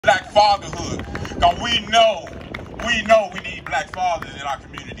Black fatherhood. Because we know we need black fathers in our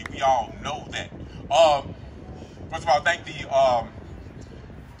community. We all know that. First of all, thank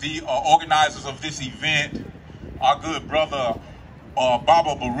the organizers of this event. Our good brother,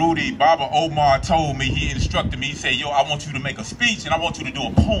 Baba Baruti, Baba Umar told me, he instructed me, he said, yo, I want you to make a speech and I want you to do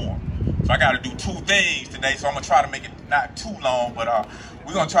a poem. So I got to do two things today, so I'm going to try to make it not too long, but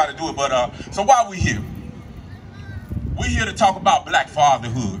we're going to try to do it. But so why are we here? We're here to talk about black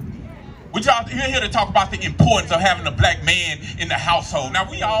fatherhood. We're here to talk about the importance of having a black man in the household. Now,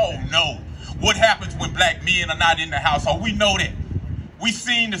 we all know what happens when black men are not in the household. We know that. We've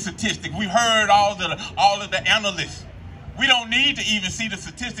seen the statistics. We've heard all of the analysts. We don't need to even see the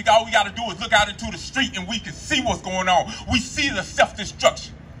statistic. All we got to do is look out into the street and we can see what's going on. We see the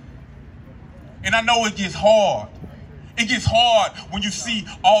self-destruction. And I know it gets hard. It gets hard when you see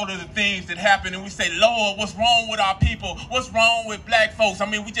all of the things that happen and we say, Lord, what's wrong with our people? What's wrong with black folks? I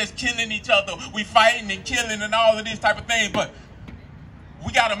mean, we just killing each other. We fighting and killing and all of this type of thing. But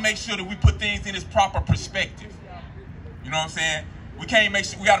we got to make sure that we put things in its proper perspective. You know what I'm saying? We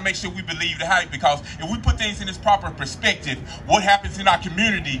got to make sure we believe the hype, because if we put things in its proper perspective, what happens in our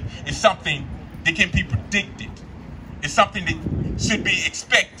community is something that can be predicted. It's something that should be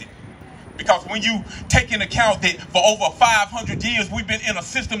expected. Because when you take into account that for over 500 years we've been in a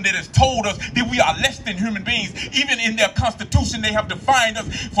system that has told us that we are less than human beings. Even in their constitution, they have defined us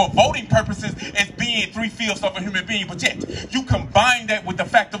for voting purposes as being 3/5 of a human being. But yet, you combine that with the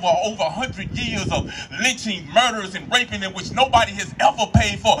fact of over 100 years of lynching, murders, and raping in which nobody has ever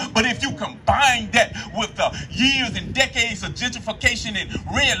paid for. But if you combine that with the years and decades of gentrification and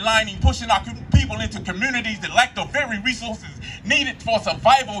redlining, pushing our people into communities that lack the very resources needed for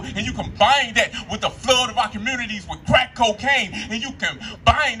survival, and you combine that with the flood of our communities with crack cocaine, and you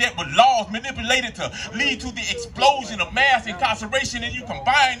combine that with laws manipulated to lead to the explosion of mass incarceration, and you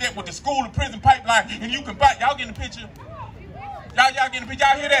combine that with the school to prison pipeline, and you combine, y'all getting the picture? Y'all getting the picture?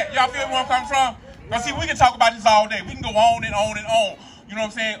 Y'all hear that? Y'all feel where I'm coming from? Now see, we can talk about this all day. We can go on and on and on. You know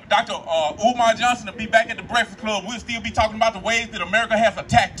what I'm saying? Dr. Umar Johnson will be back at the Breakfast Club. We'll still be talking about the ways that America has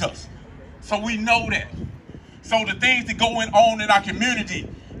attacked us. So we know that. So the things that going on in our community,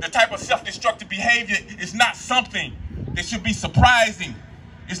 the type of self-destructive behavior, is not something that should be surprising.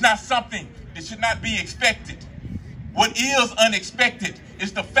 It's not something that should not be expected. What is unexpected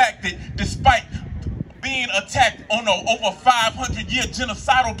is the fact that despite being attacked on an over 500-year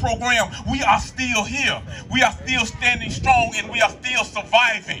genocidal program, we are still here. We are still standing strong, and we are still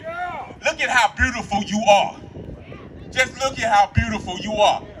surviving. Look at how beautiful you are. Just look at how beautiful you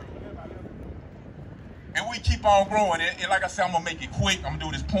are. And we keep on growing. And like I said, I'm going to make it quick. I'm going to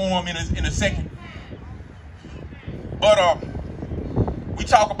do this poem in a second. But we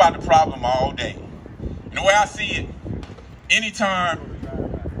talk about the problem all day. And the way I see it, anytime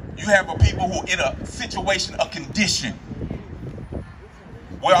you have a people who are in a situation, a condition,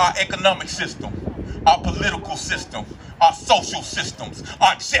 where our economic system, our political system, our social systems,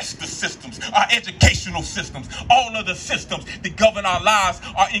 our justice systems, our educational systems, all of the systems that govern our lives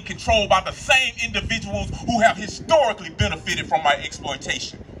are in control by the same individuals who have historically benefited from our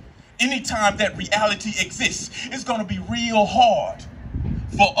exploitation. Anytime that reality exists, it's going to be real hard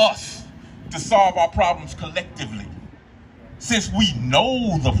for us to solve our problems collectively. Since we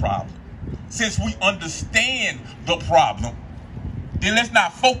know the problem, since we understand the problem, then let's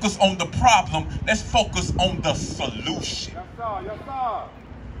not focus on the problem, let's focus on the solution. Yes, sir. Yes, sir.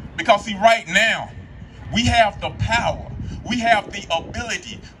 Because see, right now, we have the power, we have the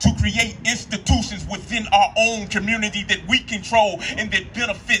ability to create institutions within our own community that we control and that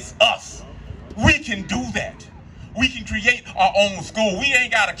benefits us. We can do that. We can create our own school. We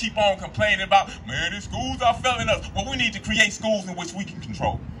ain't got to keep on complaining about, man, the schools are failing us. Well, we need to create schools in which we can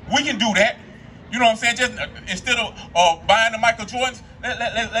control. We can do that. You know what I'm saying? Just instead of buying the Michael Jordans,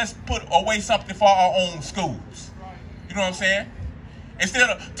 let's put away something for our own schools. You know what I'm saying? Instead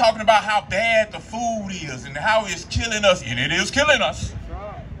of talking about how bad the food is and how it's killing us, and it is killing us.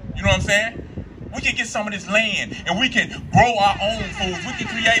 You know what I'm saying? We can get some of this land and we can grow our own foods. We can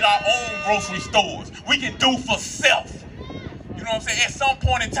create our own grocery stores. We can do for self. You know what I'm saying? At some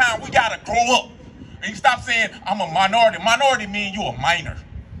point in time, we got to grow up. And you stop saying, I'm a minority. Minority means you're a minor.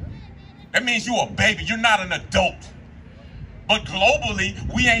 That means you're a baby. You're not an adult. But globally,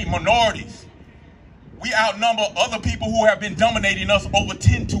 we ain't minorities. We outnumber other people who have been dominating us over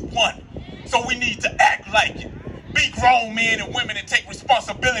 10-1. So we need to act like it. Be grown men and women and take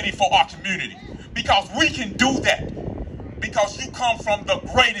responsibility for our community. Because we can do that. Because you come from the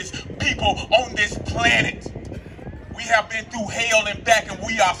greatest people on this planet. We have been through hell and back, and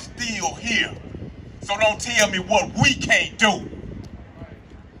we are still here. So don't tell me what we can't do.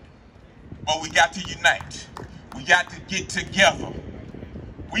 but we got to unite. We got to get together.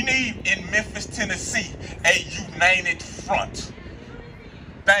 We need in Memphis, Tennessee, a united front.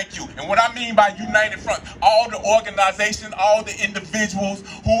 Thank you. And what I mean by united front, all the organizations, all the individuals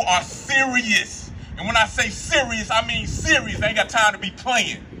who are serious. And when I say serious, I mean serious. They ain't got time to be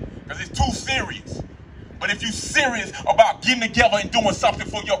playing because it's too serious. But if you're serious about getting together and doing something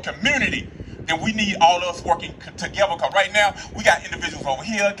for your community, then we need all of us working together. Because right now, we got individuals over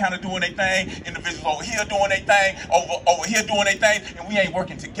here kind of doing their thing, individuals over here doing their thing, over here doing their thing, and we ain't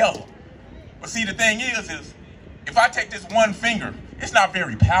working together. But see, the thing is if I take this one finger, it's not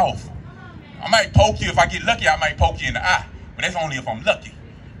very powerful. I might poke you. If I get lucky, I might poke you in the eye. But that's only if I'm lucky.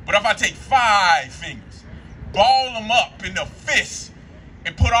 But if I take 5 fingers, ball them up in the fist,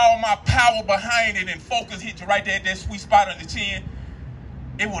 and put all my power behind it and focus, hit you right there at that sweet spot on the chin,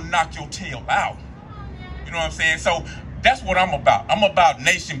 it will knock your tail out. You know what I'm saying? So that's what I'm about. I'm about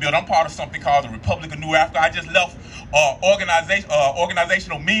nation building. I'm part of something called the Republic of New Africa. I just left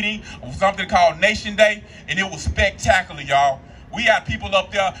organizational meeting of something called Nation Day, and it was spectacular, y'all. We got people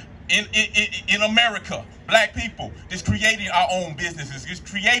up there in America, black people, just creating our own businesses, just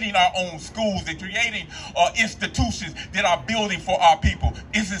creating our own schools, and creating institutions that are building for our people.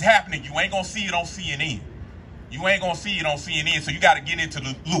 This is happening. You ain't gonna see it on CNN. You ain't gonna see it on CNN, so you got to get into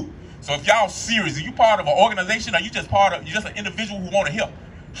the loop. So if y'all serious, are you part of an organization, or you just an individual who want to help?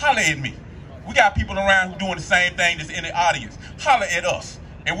 Holler at me. We got people around who doing the same thing that's in the audience. Holler at us,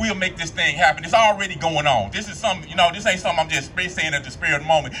 and we'll make this thing happen. It's already going on. This is something, this ain't something I'm just saying at the spur of the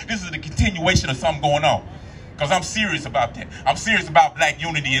moment. This is the continuation of something going on, because I'm serious about that. I'm serious about black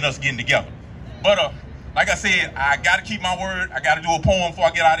unity and us getting together. But like I said, I got to keep my word. I got to do a poem before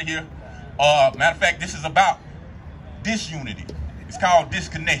I get out of here. Matter of fact, this is about disunity. It's called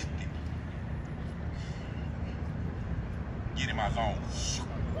Disconnected. Get in my zone.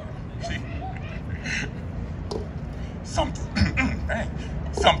 See?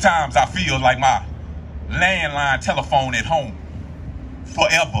 Sometimes I feel like my landline telephone at home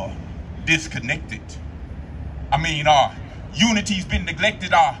forever disconnected. I mean, our unity's been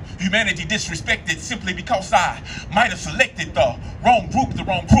neglected, our humanity disrespected simply because I might have selected the wrong group, the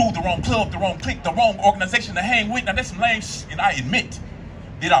wrong crew, the wrong club, the wrong clique, the wrong organization to hang with. Now that's some lame shit, and I admit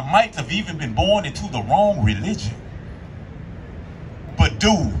that I might have even been born into the wrong religion. But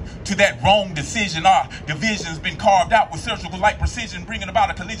due to that wrong decision, our division's been carved out with surgical-like precision, bringing about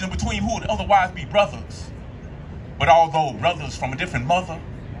a collision between who would otherwise be brothers. But although brothers from a different mother,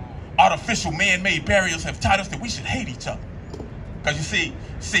 artificial man-made barriers have taught us that we should hate each other. Because you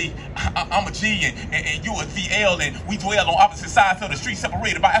see, I'm a G and you a VL, and we dwell on opposite sides of the street,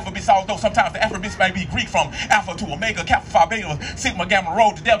 separated by alphabets, although sometimes the alphabets may be Greek, from Alpha to Omega, Kappa, Phi, Beta, Sigma, Gamma,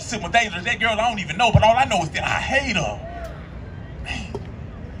 Rho, to Delta, Sigma, Theta. That girl I don't even know, but all I know is that I hate her. Man.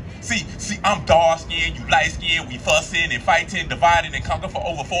 See, I'm dark-skinned, you light-skinned, we fussing and fighting, dividing and conquering for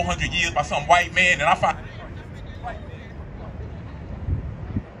over 400 years by some white man, and I find...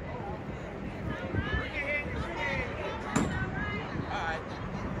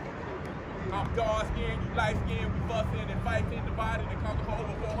 I'm dark-skinned, you light-skinned, we fussing and fighting, dividing and conquering for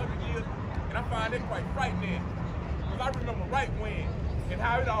over 400 years, and I find it quite frightening. Because I remember right when and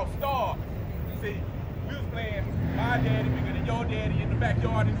how it all started. See, we was playing my daddy bigger than your daddy in the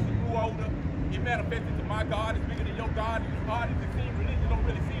backyard, and as we grew older, it manifested to my God is bigger than your God, and your God is the same. Religion don't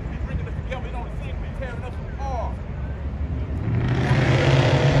really seem to be bringing us together, it only seems to be tearing us apart.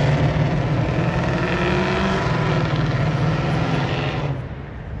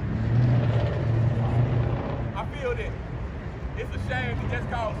 I feel that it's a shame that just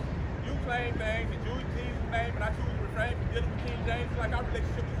cause you claim things and you use Jesus' name and I choose to refrain from dealing with King James, it's like our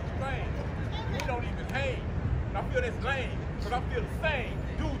relationship is strange. We don't even hang. And I feel that's lame, because I feel the same.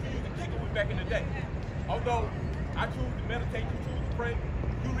 Dudes used to kick it with back in the day. Although I choose to meditate, you choose to pray,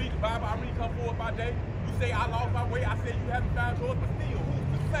 you read the Bible, I read come forward by day. You say I lost my way, I say you haven't found yours, but still, who's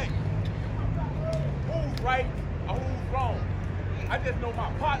to say? Who's right or who's wrong? I just know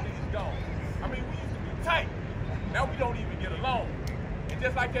my partner is gone. I mean, we used to be tight. Now we don't even get along. And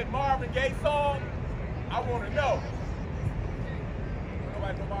just like that Marvin Gaye song, I want to know.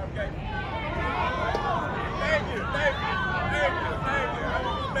 Nobody know Marvin Gaye? Thank you. I mean,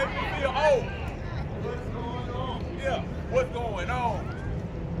 you make me feel old. What's going on? Yeah, what's going on?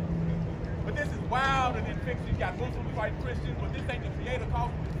 But this is wilder than fiction. You got Muslims fight Christians, but this ain't the creator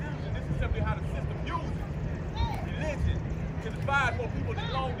cause of confusion. This is simply how the system uses religion to divide more people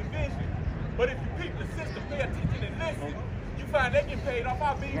than long division. But if you keep the system, pay attention and listen, you find they get paid off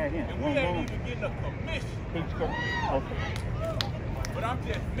our beat, and we ain't even getting a commission. But I'm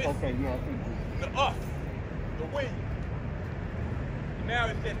just missing the us, the we. Now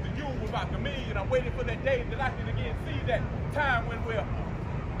it's just the you without the me, and I'm waiting for that day that I can again see that time when we're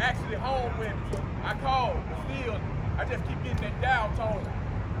actually home, when I call, but still, I just keep getting that down tone.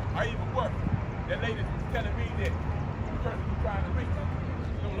 Or even worse, that lady's telling me that the person who's trying to reach me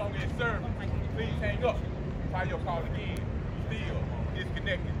no longer in service. Please hang up. Try your call again. Still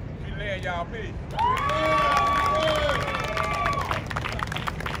disconnected. We land y'all, peace.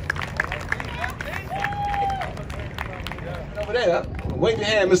 Over there, wave your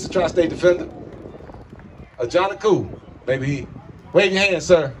hand, Mr. Tri-State Defender. Aziatikk, maybe wave your hand,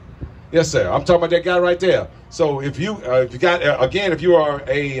 sir. Yes, sir. I'm talking about that guy right there. So if you got again, if you are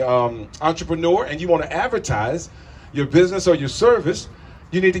a entrepreneur and you want to advertise your business or your service,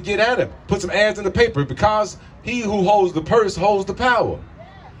 you need to get at him. Put some ads in the paper, because he who holds the purse holds the power.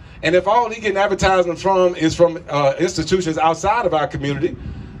 And if all he getting advertisement from is from institutions outside of our community,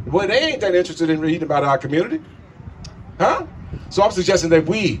 well, they ain't that interested in reading about our community. Huh? So I'm suggesting that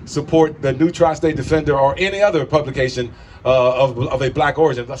we support the new Tri-State Defender or any other publication of a black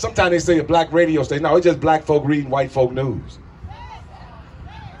origin. Sometimes they say a black radio station. No, it's just black folk reading white folk news.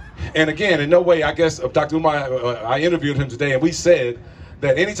 And again, in no way, I guess, Dr. Umar, I interviewed him today, and we said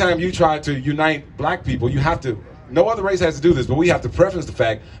that anytime you try to unite black people, you have to, no other race has to do this, but we have to preference the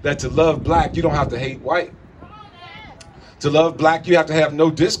fact that to love black, you don't have to hate white. To love black, you have to have no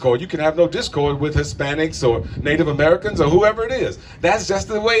discord. You can have no discord with Hispanics or Native Americans or whoever it is. That's just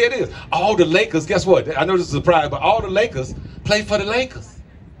the way it is. All the Lakers, guess what? I know this is a surprise, but all the Lakers play for the Lakers.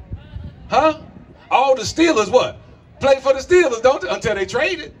 Huh? All the Steelers, what? Play for the Steelers, don't they? Until they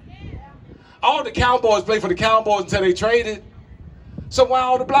traded. All the Cowboys play for the Cowboys until they traded. So why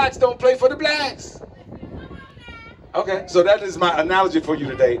all the blacks don't play for the blacks? Okay, so that is my analogy for you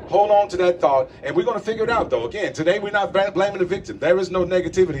today. Hold on to that thought, and we're going to figure it out, though. Again, today we're not blaming the victim. There is no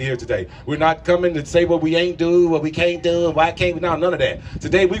negativity here today. We're not coming to say what we ain't do, what we can't do, and why can't we. No, none of that.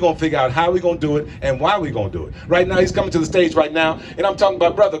 Today we're going to figure out how we're going to do it and why we're going to do it. Right now, he's coming to the stage right now, and I'm talking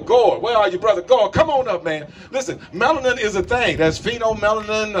about Brother Gore. Where are you, Brother Gore? Come on up, man. Listen, melanin is a thing. There's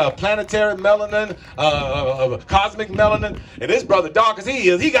phenomelanin, planetary melanin, cosmic melanin, and this brother, dark as he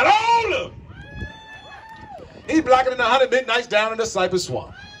is, he got all of them. He's blacker than 100 midnights down in the Cypress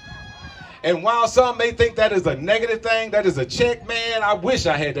Swamp. And while some may think that is a negative thing, that is a check, man, I wish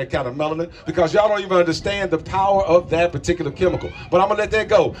I had that kind of melanin, because y'all don't even understand the power of that particular chemical. But I'm going to let that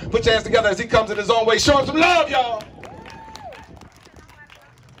go. Put your hands together as he comes in his own way. Show him some love, y'all.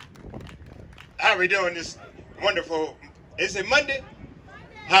 How we doing this wonderful, is it Monday?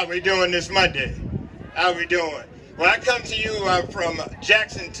 How we doing this Monday? How we doing? Well, I come to you from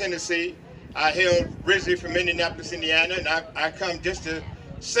Jackson, Tennessee. I hail originally from Indianapolis, Indiana, and I come just to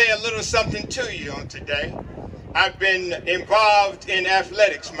say a little something to you on today. I've been involved in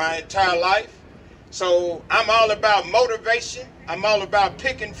athletics my entire life, so I'm all about motivation. I'm all about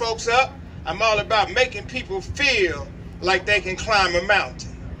picking folks up. I'm all about making people feel like they can climb a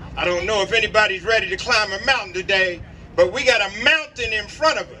mountain. I don't know if anybody's ready to climb a mountain today, but we got a mountain in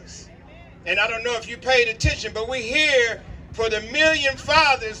front of us. And I don't know if you paid attention, but we're here for the Million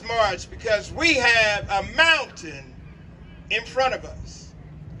Fathers March because we have a mountain in front of us.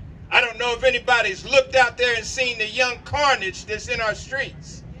 I don't know if anybody's looked out there and seen the young carnage that's in our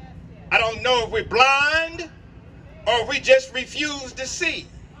streets. I don't know if we're blind or if we just refuse to see.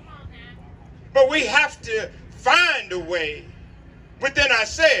 But we have to find a way within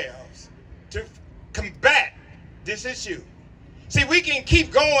ourselves to combat this issue. See, we can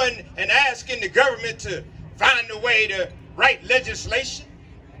keep going and asking the government to find a way to write legislation.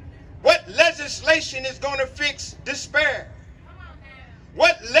 What legislation is going to fix despair?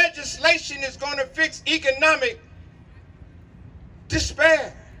 What legislation is going to fix economic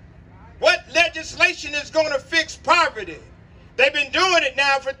despair? What legislation is going to fix poverty? They've been doing it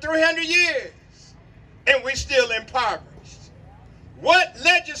now for 300 years, and we're still impoverished. What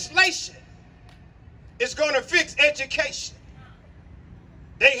legislation is going to fix education?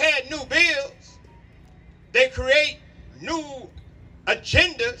 They had new bills. They create new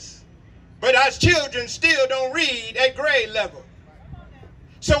agendas, but our children still don't read at grade level.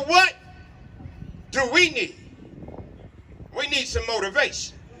 So what do we need? We need some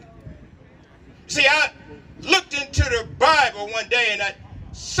motivation. See, I looked into the Bible one day and I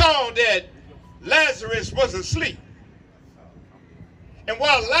saw that Lazarus was asleep. And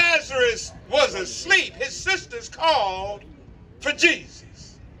while Lazarus was asleep, his sisters called for Jesus.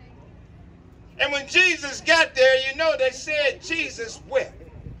 And when Jesus got there, you know, they said Jesus wept.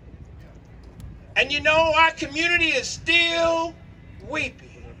 And you know, our community is still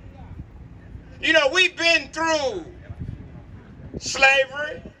weeping. You know, we've been through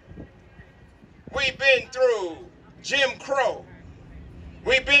slavery. We've been through Jim Crow.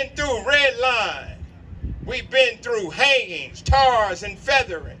 We've been through red line. We've been through hangings, tars, and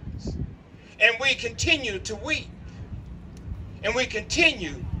featherings. And we continue to weep. And we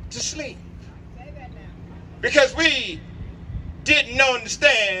continue to sleep. Because we didn't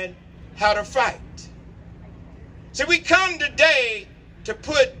understand how to fight. So we come today to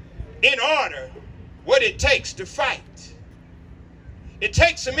put in order what it takes to fight. It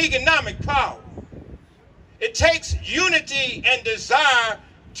takes some economic power. It takes unity and desire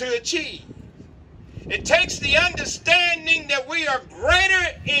to achieve. It takes the understanding that we are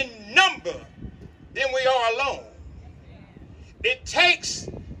greater in number than we are alone. It takes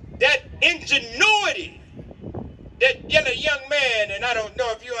that ingenuity that young man, and I don't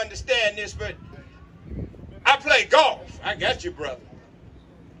know if you understand this, but I play golf. I got you, brother.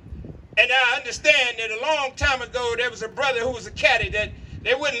 And I understand that a long time ago, there was a brother who was a caddy that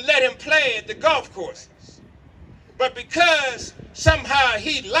they wouldn't let him play at the golf courses. But because somehow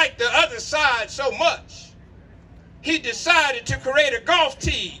he liked the other side so much, he decided to create a golf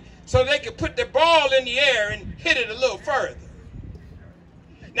tee so they could put the ball in the air and hit it a little further.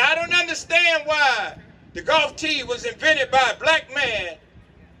 Now, I don't understand why the golf tee was invented by a black man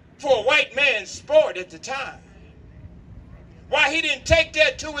for a white man's sport at the time. Why he didn't take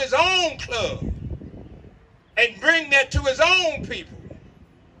that to his own club and bring that to his own people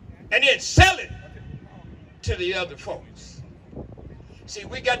and then sell it to the other folks. See,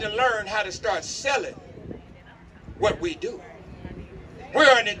 we got to learn how to start selling what we do.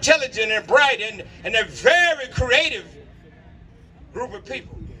 We're an intelligent and bright and a very creative group of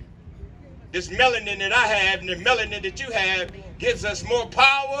people. This melanin that I have and the melanin that you have gives us more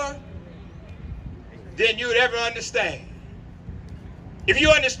power than you would ever understand. If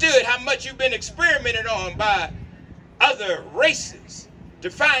you understood how much you've been experimented on by other races to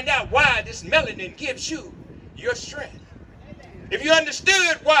find out why this melanin gives you your strength. If you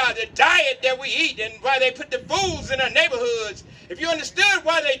understood why the diet that we eat and why they put the foods in our neighborhoods, if you understood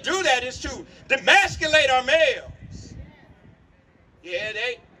why they do that is to demasculate our males.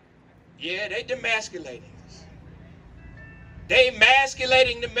 They demasculating us. They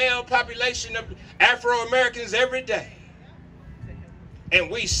emasculating the male population of Afro-Americans every day.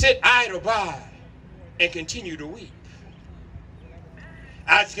 And we sit idle by and continue to weep.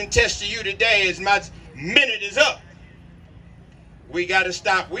 I contest to you today, as my minute is up, we got to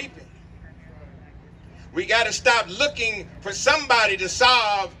stop weeping. We got to stop looking for somebody to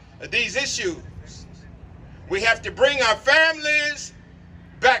solve these issues. We have to bring our families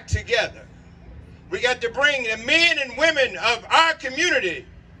back together. We got to bring the men and women of our community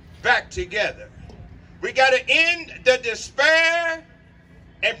back together. We got to end the despair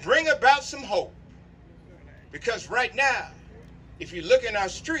and bring about some hope. Because right now, if you look in our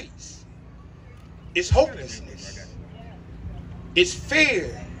streets, it's hopelessness. It's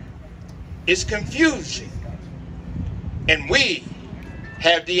fear. It's confusion. And we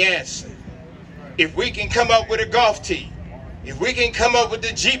have the answer. If we can come up with a golf tee, if we can come up with the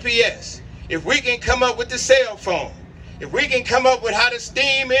GPS, if we can come up with the cell phone, if we can come up with how to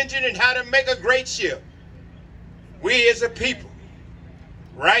steam engine and how to make a great ship, we as a people,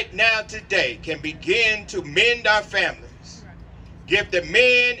 right now today, can begin to mend our families, give the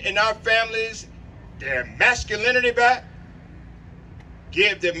men in our families their masculinity back,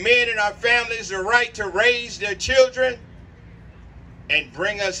 give the men in our families the right to raise their children, and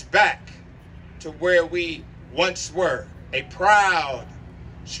bring us back to where we once were, a proud,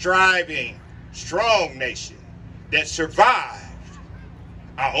 striving, strong nation that survived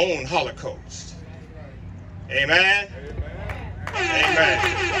our own Holocaust. Amen? Amen.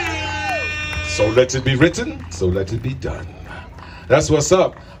 So let it be written, so let it be done. That's what's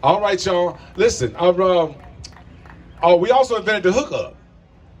up. All right, y'all. Listen, we also invented the hookup.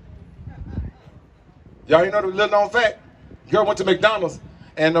 Y'all know the little known fact? Girl went to McDonald's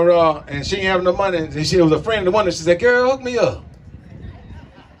and she ain't having no money, and she was a friend of the one, and she said, "Girl, hook me up."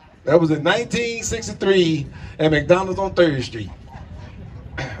 That was in 1963 at McDonald's on 3rd Street.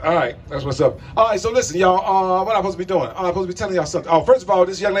 All right, that's what's up. All right, so listen, y'all, what am I supposed to be doing? I'm supposed to be telling y'all something. Oh, first of all,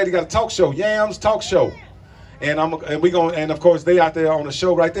 this young lady got a talk show, Yams Talk Show. And of course, they out there on the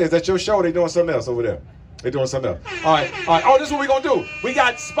show right there. Is that your show? Or they doing something else over there? They doing something else. All right. Oh, this is what we gonna do. We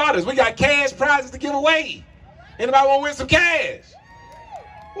got spotters. We got cash prizes to give away. Anybody want to win some cash?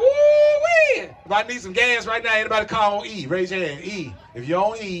 Woo-wee! If I need some gas right now, anybody call on E? Raise your hand. E. If you're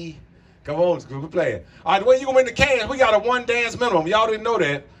on E, come on, we're playing. All right, the way you gonna win the cash, we got a 1 dance minimum. Y'all didn't know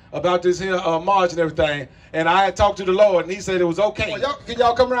that about this here march and everything. And I had talked to the Lord, and he said it was okay. Well, can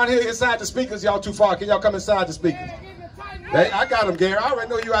y'all come around here inside the speakers? Y'all too far. Can y'all come inside the speakers? Hey, I got them, Gary. I already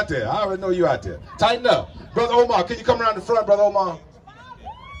know you out there. Tighten up. Brother Omar, can you come around the front, Brother Omar?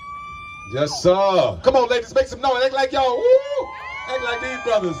 Yes, sir. Come on, ladies, make some noise. Act like y'all. Woo! Act like these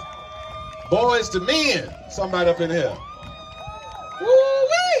brothers. Boys to men. Somebody up in here.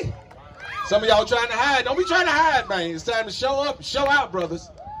 Woo-wee! Some of y'all trying to hide. Don't be trying to hide, man. It's time to show up and show out, brothers.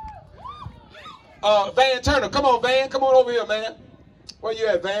 Van Turner. Come on, Van. Come on over here, man. Where you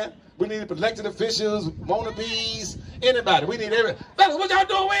at, Van? We need elected officials, wannabes, anybody. We need everybody. Fellas, what y'all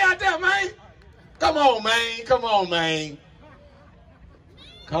doing way out there, man? Come on, man. Come on, man.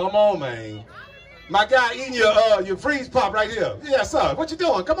 Come on, man. My guy eating your freeze pop right here. Yes, sir. What you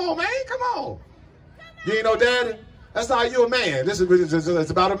doing? Come on, man. Come on. You ain't no daddy? That's not you a man. This is it's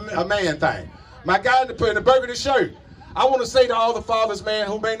about a man thing. My guy in the burgundy shirt. I want to say to all the fathers, man,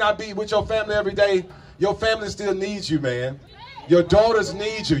 who may not be with your family every day, your family still needs you, man. Your daughters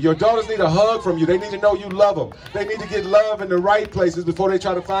need you. Your daughters need a hug from you. They need to know you love them. They need to get love in the right places before they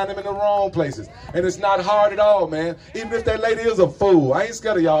try to find them in the wrong places. And it's not hard at all, man. Even if that lady is a fool. I ain't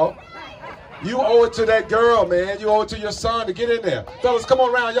scared of y'all. You owe it to that girl, man. You owe it to your son to get in there. Fellas, come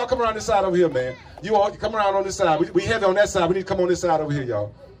on around. Y'all come around this side over here, man. You all come around on this side. We heavy on that side. We need to come on this side over here,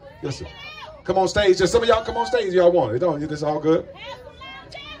 y'all. Yes, sir. Come on stage. Just some of y'all come on stage. Y'all want it. Don't you? This all good?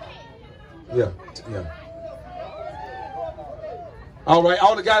 Yeah. Yeah. All right,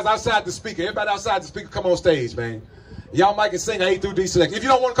 all the guys outside the speaker, everybody outside the speaker, come on stage, man. Y'all might can sing A through D select. If you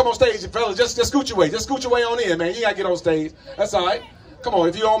don't want to come on stage, fellas, just scoot your way. Just scoot your way on in, man. You gotta get on stage. That's all right. Come on,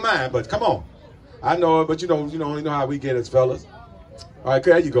 if you don't mind, but come on. I know it, but you know how we get it, fellas. All right,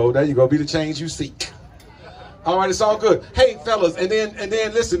 there you go. There you go. Be the change you seek. All right, it's all good. Hey, fellas, and then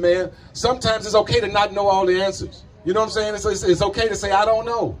listen, man. Sometimes it's okay to not know all the answers. You know what I'm saying? It's okay to say I don't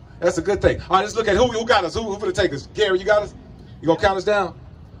know. That's a good thing. All right, let's look at who got us. Who gonna take us? Gary, you got us? You gonna count us down?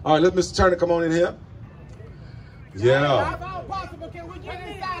 All right, let Mr. Turner come on in here. Yeah.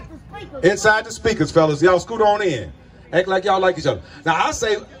 Inside the speakers, fellas. Y'all scoot on in. Act like y'all like each other. Now, I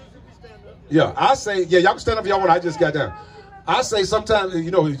say, y'all can stand up if y'all want. I just got down. I say sometimes,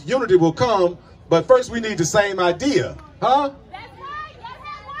 unity will come, but first we need the same idea. Huh?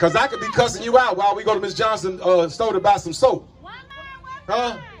 Because I could be cussing you out while we go to Miss Johnson's store to buy some soap.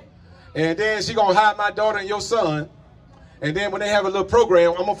 Huh? And then she gonna hide my daughter and your son. And then when they have a little program,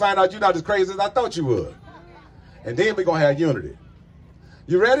 I'm going to find out you're not as crazy as I thought you would. And then we're going to have unity.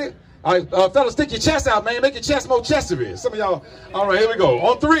 You ready? All right, fellas, stick your chest out, man. Make your chest more chesterish. Some of y'all. All right, here we go.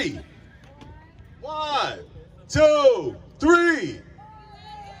 On 3. 1, 2, 3.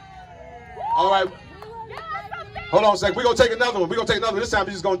 All right. Hold on a second. We're going to take another one. We're going to take another one. This time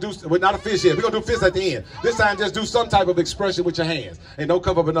we're just going to do, well, not a fist yet. We're going to do fist at the end. This time just do some type of expression with your hands. And don't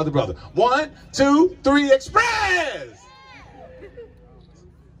cover up another brother. 1, 2, 3, express!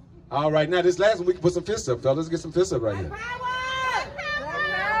 All right, now this last one, we can put some fists up, fellas. Let's get some fists up right here.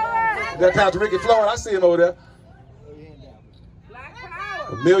 That Pastor Ricky Floyd, I see him over there.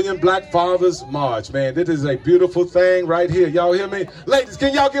 A Million Black Fathers March, man. This is a beautiful thing right here. Y'all hear me? Ladies,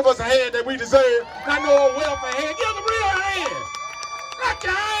 can y'all give us a hand that we deserve? Not no old welfare hand. Give them a real hand. Clap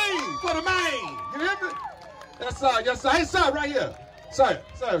your hands for the man. You hear me? Yes, sir. Yes, sir. Hey, sir, right here. Sir,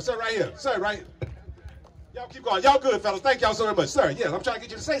 right here. Sir, right here. Y'all keep going. Y'all good, fellas. Thank y'all so very much. Sir, yes, I'm trying to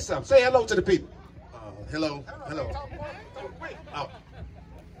get you to say something. Say hello to the people. Hello.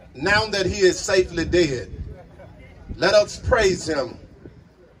 Now that he is safely dead, let us praise him.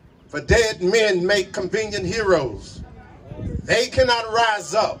 For dead men make convenient heroes. They cannot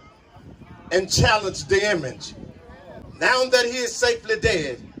rise up and challenge the image. Now that he is safely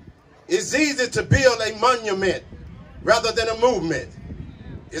dead, it's easy to build a monument rather than a movement.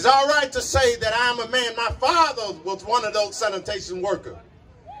 It's all right to say that I'm a man. My father was one of those sanitation workers.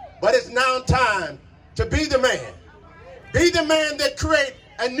 But it's now time to be the man. Be the man that create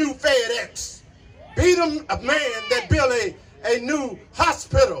a new FedEx. Be the man that build a new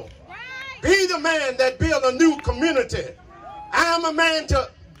hospital. Be the man that build a new community. I'm a man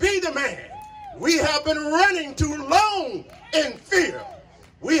to be the man. We have been running too long in fear.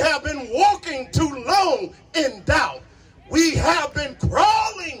 We have been walking too long in doubt. We have been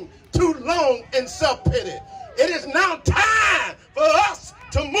crawling too long in self-pity. It is now time for us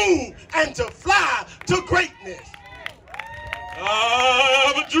to move and to fly to greatness.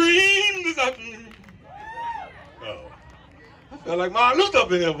 I have a dream this afternoon. I feel like Martin Luther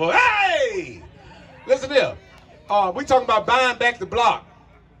up in here, boy. Hey! Listen here. We talking about buying back the block.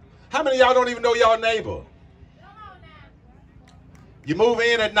 How many of y'all don't even know y'all neighbor? You move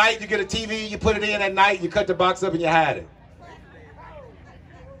in at night, you get a TV, you put it in at night, you cut the box up and you hide it.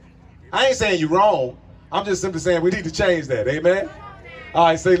 I ain't saying you're wrong. I'm just simply saying we need to change that. Amen? All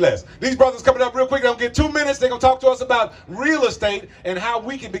right, say less. These brothers coming up real quick. They're going to get 2 minutes. They're going to talk to us about real estate and how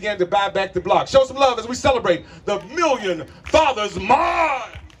we can begin to buy back the block. Show some love as we celebrate the Million Fathers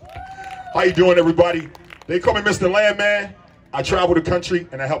March. How you doing, everybody? They call me Mr. Landman. I travel the country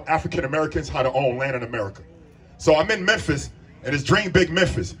and I help African Americans how to own land in America. So I'm in Memphis, and it's Dream Big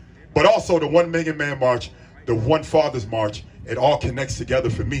Memphis, but also the 1 Million Man March, the One Fathers March. It all connects together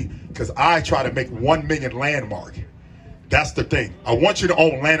for me because I try to make 1 million landmark. That's the thing. I want you to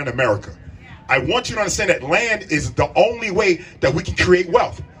own land in America. I want you to understand that land is the only way that we can create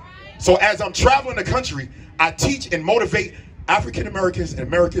wealth. So as I'm traveling the country, I teach and motivate African Americans and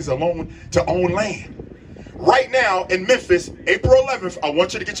Americans alone to own land. Right now in Memphis, April 11th, I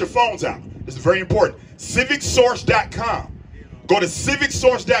want you to get your phones out. This is very important. CivicSource.com. Go to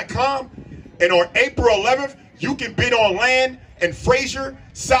CivicSource.com, and on April 11th, you can bid on land in Frazier,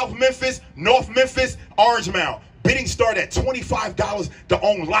 South Memphis, North Memphis, Orange Mound. Bidding start at $25 to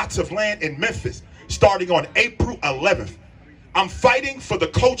own lots of land in Memphis, starting on April 11th. I'm fighting for the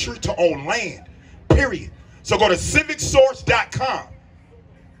culture to own land, period. So go to CivicSource.com.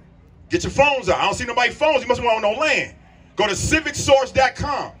 Get your phones out. I don't see nobody's phones. You must want no land. Go to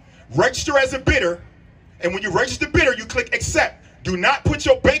CivicSource.com. Register as a bidder. And when you register bidder, you click accept. Do not put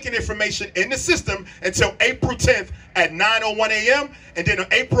your banking information in the system until April 10th at 9:01 a.m. And then on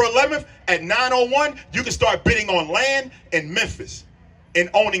April 11th at 9:01, you can start bidding on land in Memphis and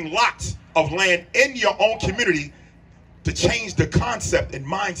owning lots of land in your own community to change the concept and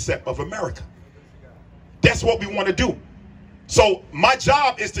mindset of America. That's what we want to do. So my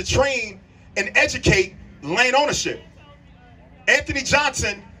job is to train and educate land ownership. Anthony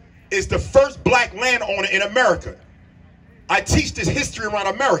Johnson is the first black landowner in America. I teach this history around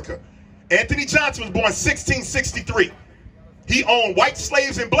America. Anthony Johnson was born in 1663. He owned white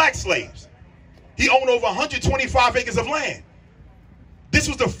slaves and black slaves. He owned over 125 acres of land. This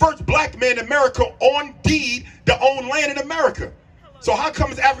was the first black man in America on deed to own land in America. So how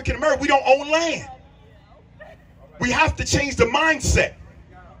come as African American we don't own land? We have to change the mindset.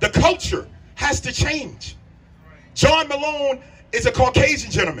 The culture has to change. John Malone is a Caucasian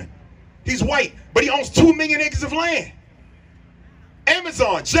gentleman. He's white, but he owns 2 million acres of land.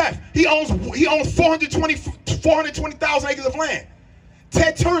 Amazon, Jeff, he owns 420,000 acres of land.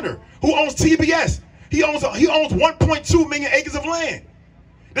 Ted Turner, who owns TBS, he owns 1.2 million acres of land.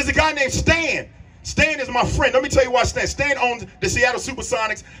 There's a guy named Stan. Stan is my friend. Let me tell you why Stan. Stan owns the Seattle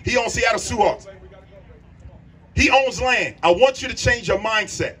Supersonics. He owns Seattle Seahawks. He owns land. I want you to change your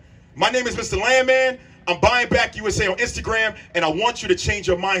mindset. My name is Mr. Landman. I'm buying back USA on Instagram, and I want you to change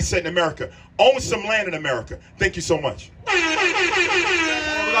your mindset in America. Own some land in America. Thank you so much. We're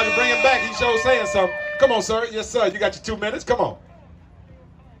going to bring him back. He showed saying something. Come on, sir. Yes, sir. You got your 2 minutes. Come on.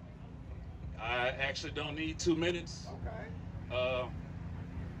 I actually don't need 2 minutes. I'm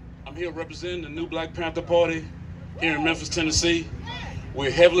here representing the new Black Panther Party here in Memphis, Tennessee.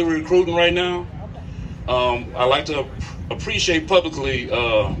 We're heavily recruiting right now. I'd like to appreciate publicly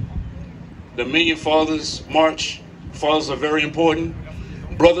the Million Fathers March. Fathers are very important.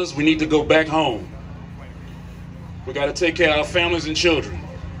 Brothers, we need to go back home. We got to take care of our families and children.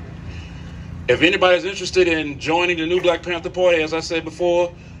 If anybody's interested in joining the new Black Panther Party, as I said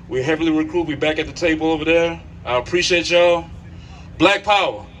before, we're heavily recruited. We're back at the table over there. I appreciate y'all. Black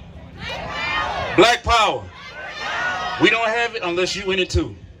Power. Black Power. We don't have it unless you in it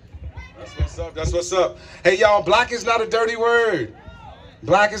too. That's what's up. That's what's up. Hey, y'all, black is not a dirty word.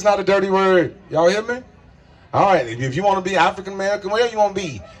 Black is not a dirty word. Y'all hear me? All right, if you want to be African American, whatever you want to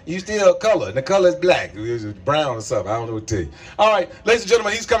be, you still color, and the color is black. It's brown or something. I don't know what to tell you. All right, ladies and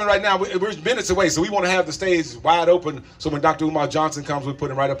gentlemen, he's coming right now. We're minutes away, so we want to have the stage wide open. So when Dr. Umar Johnson comes, we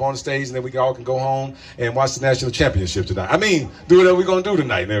put him right up on the stage, and then we all can go home and watch the national championship tonight. I mean, do whatever we're going to do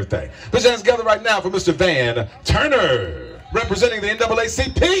tonight and everything. Put your hands together right now for Mr. Van Turner, representing the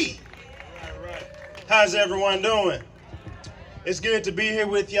NAACP. All right. How's everyone doing? It's good to be here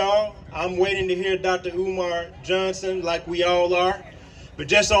with y'all. I'm waiting to hear Dr. Umar Johnson like we all are. But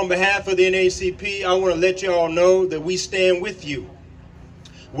just on behalf of the NAACP, I want to let y'all know that we stand with you.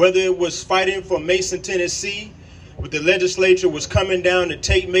 Whether it was fighting for Mason, Tennessee, when the legislature was coming down to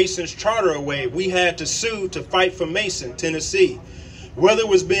take Mason's charter away, we had to sue to fight for Mason, Tennessee. Whether it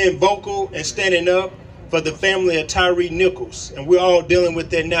was being vocal and standing up for the family of Tyree Nichols, and we're all dealing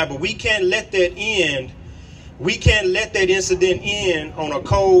with that now, but we can't let that end. We can't let that incident end on a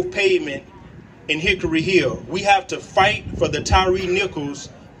cold pavement in Hickory Hill. We have to fight for the Tyree Nichols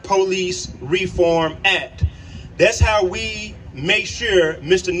Police Reform Act. That's how we make sure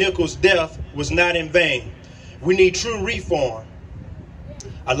Mr. Nichols' death was not in vain. We need true reform.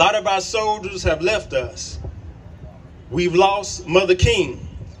 A lot of our soldiers have left us. We've lost Mother King.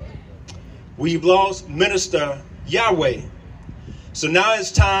 We've lost Minister Yahweh. So now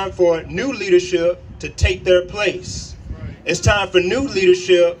it's time for new leadership to take their place. It's time for new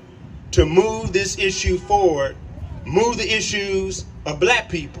leadership to move this issue forward, move the issues of black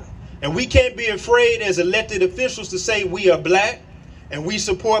people. And we can't be afraid as elected officials to say we are black and we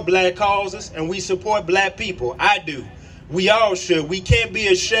support black causes and we support black people. I do. We all should. We can't be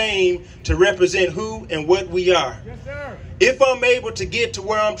ashamed to represent who and what we are. Yes, sir. If I'm able to get to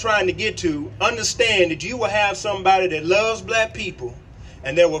where I'm trying to get to, understand that you will have somebody that loves black people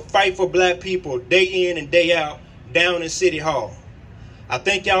and that will fight for black people day in and day out down in City Hall. I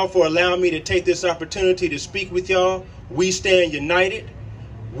thank y'all for allowing me to take this opportunity to speak with y'all. We stand united.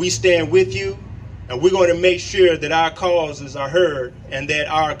 We stand with you. And we're going to make sure that our causes are heard and that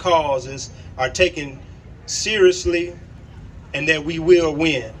our causes are taken seriously and that we will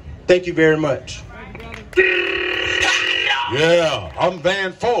win. Thank you very much. Yeah, I'm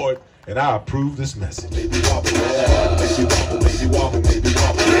Van Ford, and I approve this message.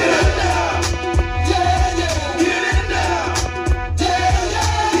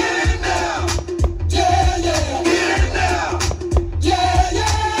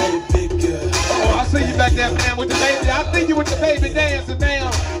 Back there, man, with the baby. I think you with the baby dancing now.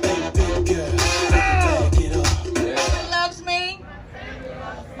 Loves me.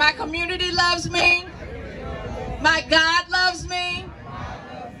 My community loves me. My God loves me.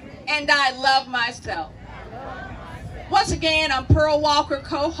 And I love myself. Once again, I'm Pearl Walker,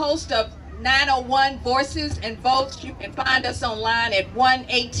 co-host of 901 Voices and Votes. You can find us online at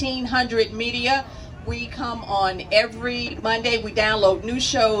 1-1800 Media. We come on every Monday. We download new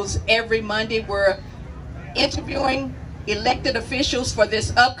shows every Monday. We're interviewing elected officials for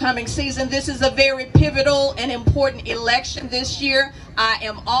this upcoming season. This is a very pivotal and important election this year. I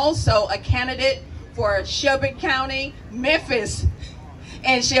am also a candidate for Shelby County, Memphis,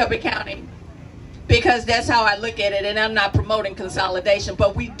 and Shelby County, because that's how I look at it, and I'm not promoting consolidation,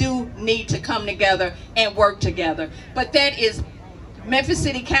 but we do need to come together and work together. But that is Memphis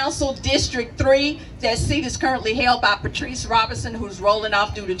City Council District 3. That seat is currently held by Patrice Robinson, who's rolling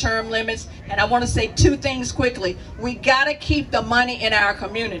off due to term limits. And I want to say two things quickly. We got to keep the money in our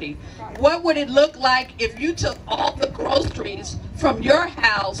community. What would it look like if you took all the groceries from your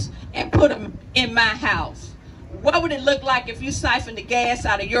house and put them in my house? What would it look like if you siphoned the gas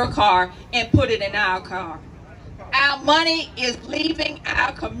out of your car and put it in our car? Our money is leaving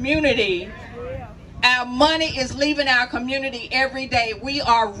our community. Our money is leaving our community every day. We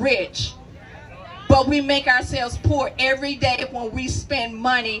are rich, but we make ourselves poor every day when we spend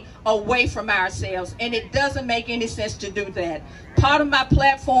money away from ourselves, and it doesn't make any sense to do that. Part of my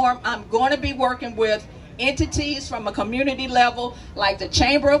platform, I'm going to be working with entities from a community level like the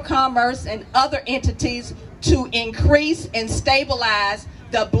Chamber of Commerce and other entities to increase and stabilize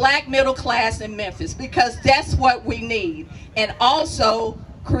the black middle class in Memphis, because that's what we need, and also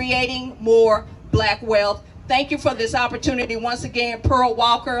creating more black wealth. Thank you for this opportunity. Once again, Pearl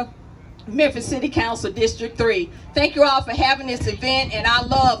Walker, Memphis City Council District 3. Thank you all for having this event, and I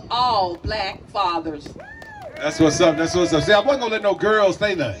love all black fathers. That's what's up. That's what's up. See, I wasn't gonna let no girls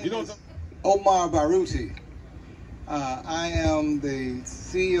say nothing. You know what Umar Baruti. I am the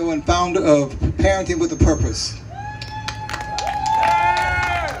CEO and founder of Parenting with a Purpose.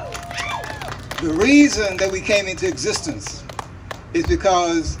 The reason that we came into existence is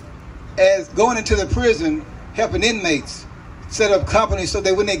because as going into the prison, helping inmates set up companies so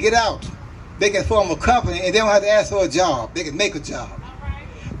that when they get out, they can form a company and they don't have to ask for a job. They can make a job.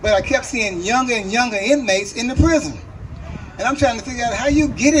 But I kept seeing younger and younger inmates in the prison. And I'm trying to figure out how you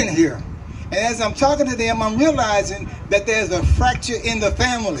get in here. And as I'm talking to them, I'm realizing that there's a fracture in the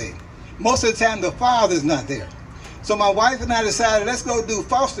family. Most of the time, the father's not there. So my wife and I decided, let's go do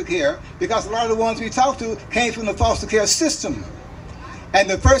foster care, because a lot of the ones we talked to came from the foster care system. And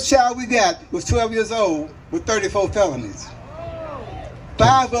the first child we got was 12 years old with 34 felonies.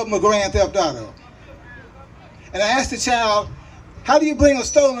 5 of them were grand theft auto. And I asked the child, how do you bring a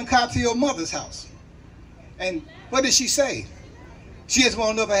stolen car to your mother's house? And what did she say? She just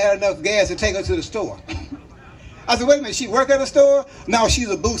wanted to know if I had enough gas to take her to the store. I said, wait a minute, she work at a store? No, she's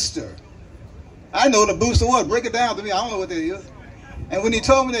a booster. I know what a booster was. Break it down to me. I don't know what that is. And when he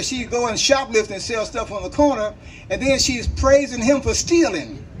told me that she'd go and shoplift and sell stuff on the corner, and then she's praising him for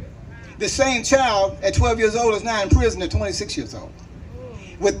stealing. The same child at 12 years old is now in prison at 26 years old.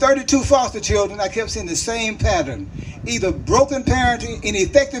 With 32 foster children, I kept seeing the same pattern. Either broken parenting,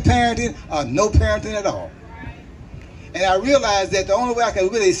 ineffective parenting, or no parenting at all. And I realized that the only way I can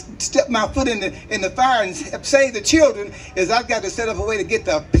really step my foot in the fire and save the children is I've got to set up a way to get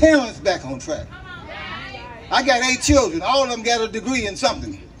the parents back on track. I got 8 children. All of them got a degree in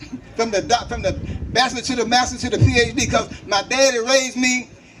something. From the bachelor to the master to the PhD, because my daddy raised me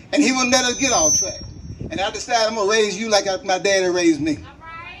and he wouldn't let us get off track. And I decided I'm going to raise you like my daddy raised me.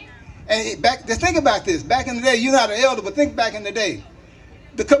 And just think about this. Back in the day, you're not an elder, but think back in the day.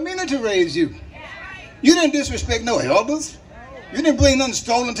 The community raised you. You didn't disrespect no elders. You didn't bring nothing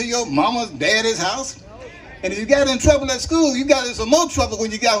stolen to your mama's, daddy's house. And if you got in trouble at school, you got in some more trouble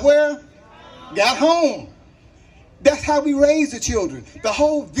when you got where? Got home. That's how we raised the children. The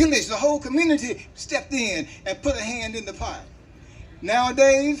whole village, the whole community stepped in and put a hand in the pot.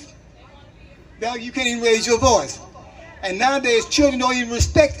 Nowadays, now you can't even raise your voice. And nowadays, children don't even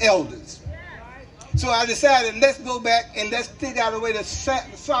respect elders. So I decided, let's go back and let's figure out a way to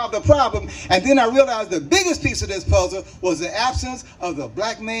solve the problem. And then I realized the biggest piece of this puzzle was the absence of the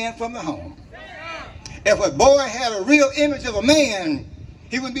black man from the home. If a boy had a real image of a man,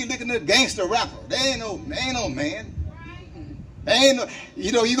 he wouldn't be looking at a gangster rapper. They ain't no man. They ain't no,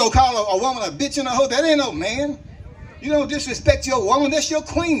 you know, you gonna call a woman a bitch and a hoe, that ain't no man. You don't disrespect your woman, that's your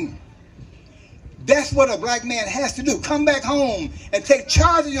queen. That's what a black man has to do. Come back home and take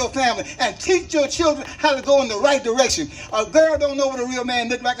charge of your family and teach your children how to go in the right direction. A girl don't know what a real man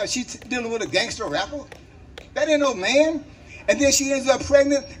look like if she's dealing with a gangster rapper. That ain't no man. And then she ends up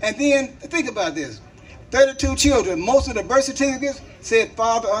pregnant. And then, think about this. 32 children, most of the birth certificates said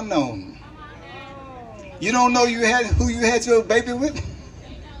father unknown. You don't know who you had your baby with?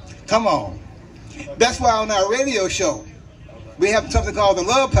 Come on. That's why on our radio show, we have something called the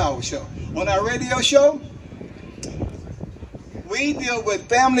Love Power Show. On our radio show, we deal with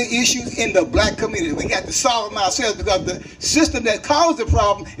family issues in the black community. We got to solve them ourselves because the system that caused the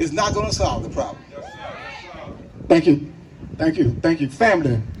problem is not going to solve the problem. Thank you. Thank you. Thank you.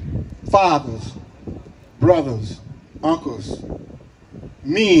 Family, fathers, brothers, uncles,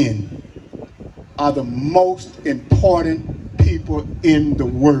 men are the most important people in the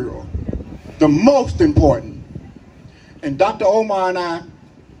world. The most important. And Dr. Umar and I,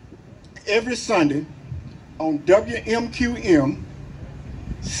 every Sunday on WMQM,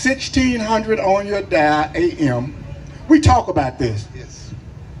 1600 on your dial AM, we talk about this. Yes.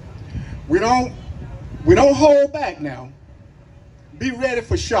 We don't hold back now. Be ready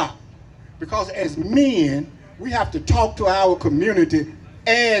for shock. Because as men, we have to talk to our community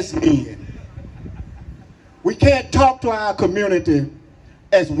as men. We can't talk to our community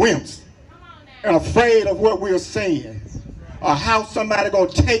as wimps and afraid of what we're saying or how somebody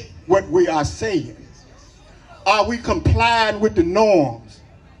gonna take what we are saying. Are we complying with the norms?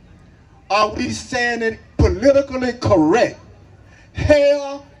 Are we saying it politically correct?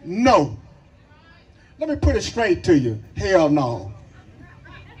 Hell no. Let me put it straight to you. Hell no.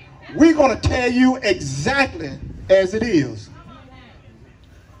 We're going to tell you exactly as it is.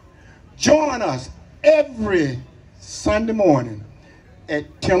 Join us every Sunday morning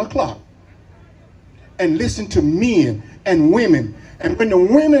at 10 o'clock and listen to men and women. And when the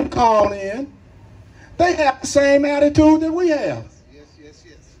women call in, they have the same attitude that we have. Yes, yes,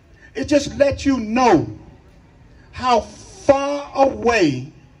 yes. It just lets you know how far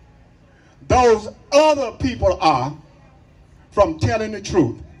away those other people are from telling the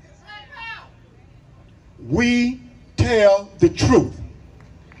truth. We tell the truth,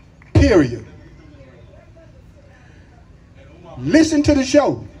 period. Listen to the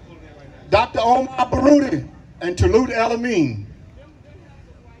show. Dr. Omar Baruti and Talut El-Amin.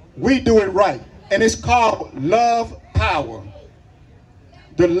 We do it right. And it's called Love Power.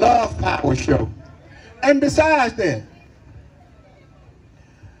 The Love Power Show. And besides that,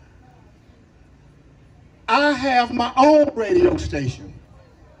 I have my own radio station.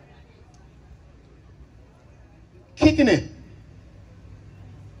 Kicking It.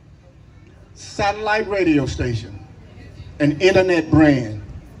 Satellite radio station. An internet brand.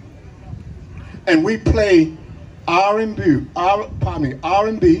 And we play R&B,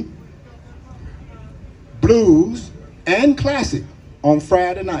 blues, and classic on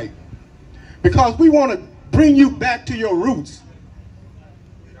Friday night. Because we want to bring you back to your roots.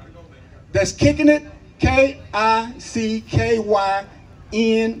 That's Kicking It, KICKYN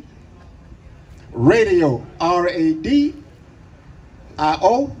radio, RADIO.com.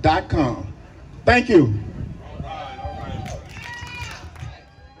 Thank you.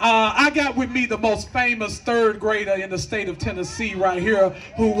 I got with me the most famous third grader in the state of Tennessee right here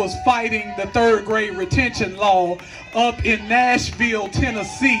who was fighting the third grade retention law up in Nashville,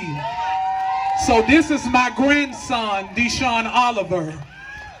 Tennessee. So this is my grandson, Deshaun Oliver.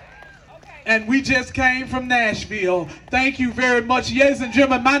 And we just came from Nashville. Thank you very much. Ladies and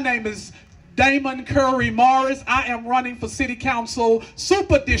gentlemen, my name is Damon Curry Morris. I am running for City Council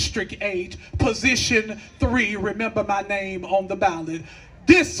Super District 8, Position 3. Remember my name on the ballot.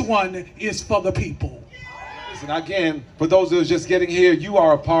 This one is for the people. Listen, again, for those who are just getting here, you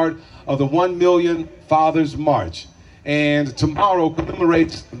are a part of the 1 Million Fathers March. and tomorrow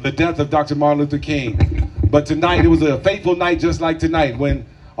commemorates the death of Dr. Martin Luther King. But tonight, it was a fateful night just like tonight when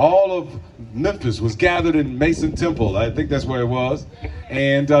all of Memphis was gathered in Mason Temple. I think that's where it was.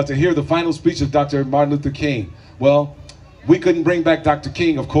 And to hear the final speech of Dr. Martin Luther King. Well, we couldn't bring back Dr.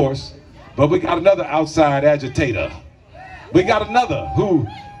 King, of course, but we got another outside agitator. We got another who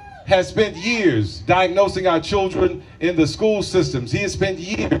has spent years diagnosing our children in the school systems. He has spent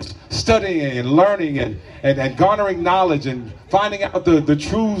years studying and learning and garnering knowledge and finding out the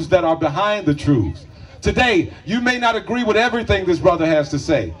truths that are behind the truths. Today, you may not agree with everything this brother has to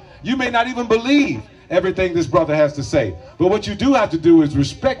say. You may not even believe everything this brother has to say. But what you do have to do is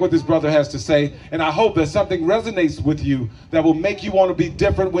respect what this brother has to say, and I hope that something resonates with you that will make you want to be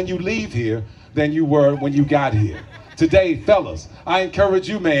different when you leave here than you were when you got here. Today, fellas, I encourage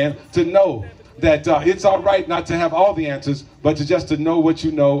you, man, to know that it's all right not to have all the answers, but to know what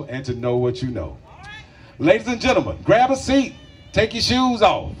you know and to know what you know. Ladies and gentlemen, grab a seat, take your shoes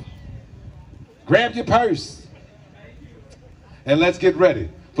off, grab your purse, and let's get ready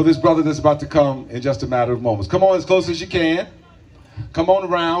for this brother that's about to come in just a matter of moments. Come on as close as you can. Come on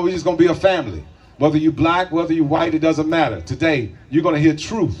around. We're just going to be a family. Whether you're black, whether you're white, it doesn't matter. Today, you're going to hear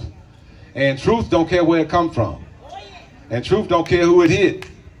truth. And truth don't care where it come from. And truth don't care who it hit.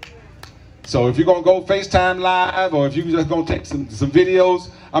 So if you're going to go FaceTime live or if you're just going to take some videos,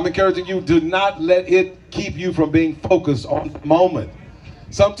 I'm encouraging you, do not let it keep you from being focused on the moment.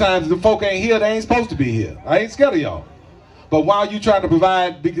 Sometimes the folk ain't here, they ain't supposed to be here. I ain't scared of y'all. But while you trying to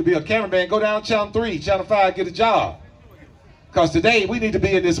be a cameraman, go down Channel 3, Channel 5, get a job. Because today, we need to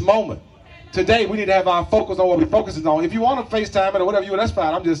be in this moment. Today, we need to have our focus on what we're focusing on. If you want to FaceTime it or whatever that's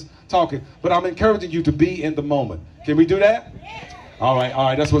fine. I'm just talking. But I'm encouraging you to be in the moment. Can we do that? All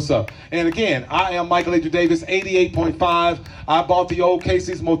right, that's what's up. And again, I am Michael Adrian Davis, 88.5. I bought the old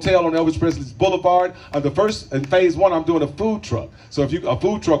Casey's Motel on Elvis Presley's Boulevard. In phase 1, I'm doing a food truck. So a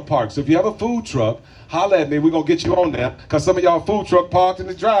food truck park. So if you have a food truck, holla at me. We're going to get you on there. Because some of y'all food truck parked in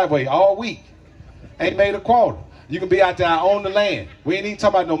the driveway all week. Ain't made a quarter. You can be out there, own the land. We ain't even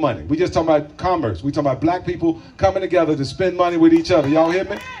talking about no money. We just talking about commerce. We talking about black people coming together to spend money with each other. Y'all hear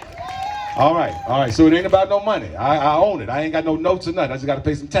me? All right. So it ain't about no money. I own it. I ain't got no notes or nothing. I just got to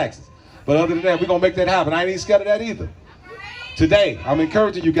pay some taxes. But other than that, we're going to make that happen. I ain't even scared of that either. Today, I'm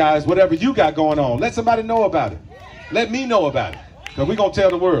encouraging you guys, whatever you got going on, let somebody know about it. Let me know about it. Because we're going to tell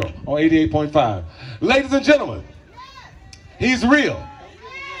the world on 88.5. Ladies and gentlemen, he's real.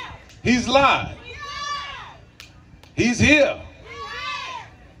 He's live. He's here.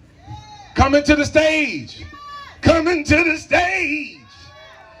 Coming to the stage. Coming to the stage.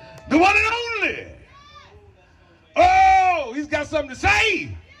 The one and only. Oh, he's got something to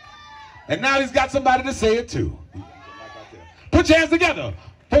say. And now he's got somebody to say it too. Put your hands together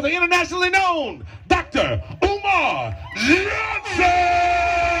for the internationally known Dr. Umar Johnson,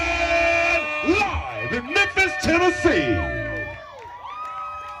 live in Memphis, Tennessee.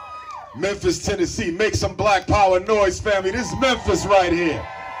 Memphis, Tennessee, make some black power noise, family. This is Memphis right here.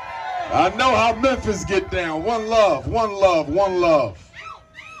 I know how Memphis get down. One love, one love, one love.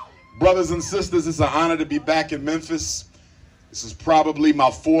 Brothers and sisters, it's an honor to be back in Memphis. This is probably my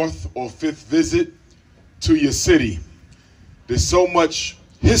 4th or 5th visit to your city. There's so much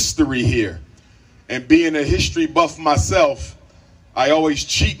history here. And being a history buff myself, I always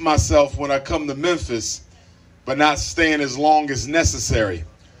cheat myself when I come to Memphis, but not staying as long as necessary.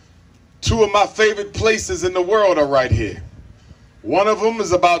 2 of my favorite places in the world are right here. One of them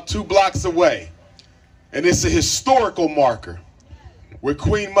is about 2 blocks away, and it's a historical marker where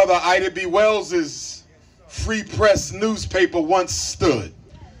Queen Mother Ida B. Wells's Free Press newspaper once stood.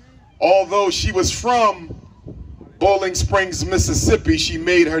 Although she was from Bowling Springs, Mississippi, she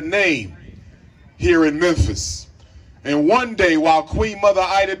made her name here in Memphis. And one day, while Queen Mother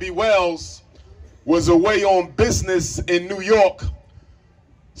Ida B. Wells was away on business in New York,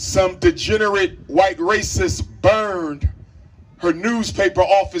 some degenerate white racists burned her newspaper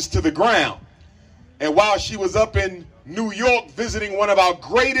office to the ground. And while she was up in New York visiting one of our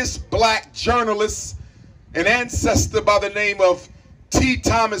greatest black journalists, an ancestor by the name of T.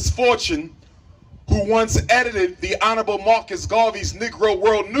 Thomas Fortune, who once edited the Honorable Marcus Garvey's Negro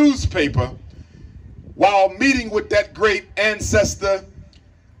World newspaper, while meeting with that great ancestor,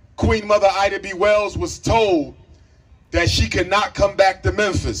 Queen Mother Ida B. Wells was told that she could not come back to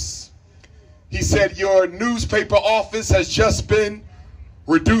Memphis. He said, your newspaper office has just been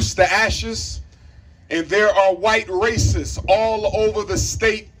reduced to ashes, and there are white racists all over the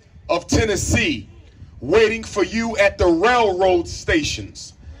state of Tennessee waiting for you at the railroad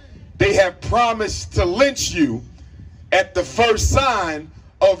stations. They have promised to lynch you at the first sign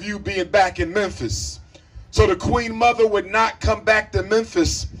of you being back in Memphis. So the Queen Mother would not come back to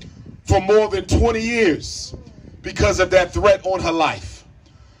Memphis for more than 20 years because of that threat on her life.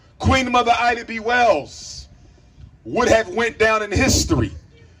 Queen Mother Ida B. Wells would have went down in history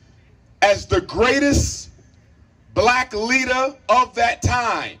as the greatest black leader of that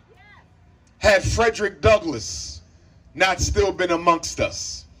time had Frederick Douglass not still been amongst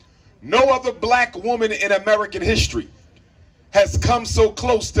us. No other black woman in American history has come so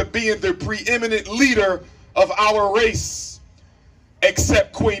close to being the preeminent leader of our race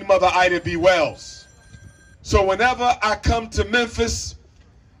except Queen Mother Ida B. Wells. So whenever I come to Memphis,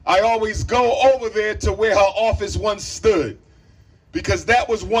 I always go over there to where her office once stood, because that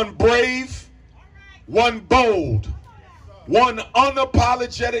was one brave, one bold, one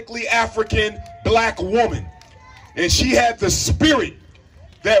unapologetically African black woman. And she had the spirit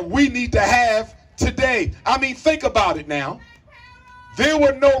that we need to have today. I mean, think about it now. There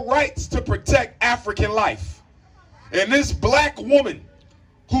were no rights to protect African life. And this black woman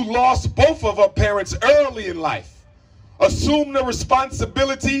who lost both of her parents early in life assumed the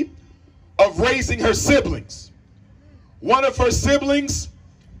responsibility of raising her siblings. One of her siblings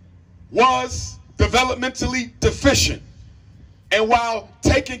was developmentally deficient. And while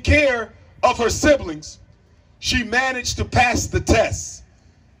taking care of her siblings, she managed to pass the test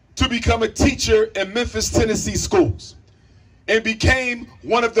to become a teacher in Memphis, Tennessee schools, and became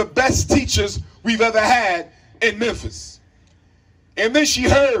one of the best teachers we've ever had in Memphis. And then she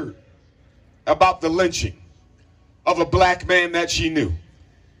heard about the lynching of a black man that she knew.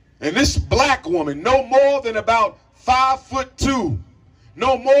 And this black woman, no more than about 5'2",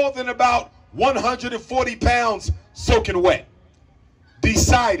 no more than about 140 pounds soaking wet,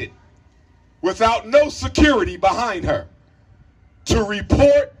 decided, without no security behind her, to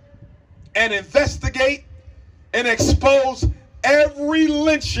report and investigate and expose every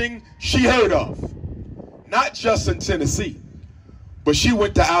lynching she heard of. Not just in Tennessee, but she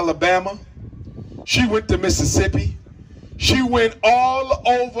went to Alabama, she went to Mississippi, she went all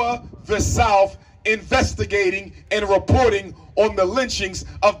over the South investigating and reporting on the lynchings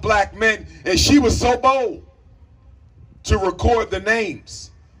of black men. And she was so bold to record the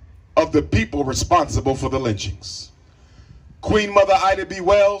names of the people responsible for the lynchings. Queen Mother Ida B.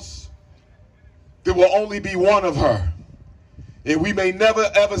 Wells, there will only be one of her. And we may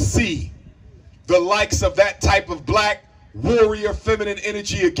never ever see the likes of that type of black warrior feminine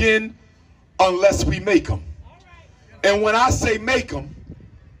energy again unless we make them. And when I say make them,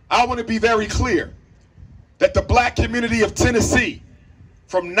 I want to be very clear that the black community of Tennessee,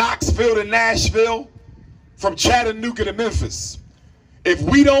 from Knoxville to Nashville, from Chattanooga to Memphis, if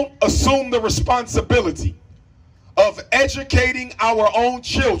we don't assume the responsibility of educating our own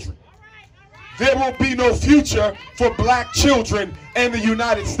children, there will be no future for black children in the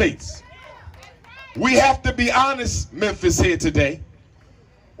United States. We have to be honest, Memphis, here today.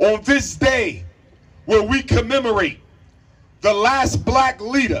 On this day where we commemorate the last black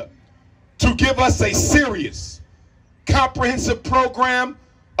leader to give us a serious, comprehensive program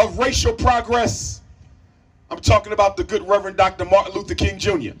of racial progress, I'm talking about the good Reverend Dr. Martin Luther King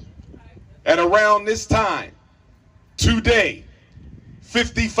Jr. And around this time, today,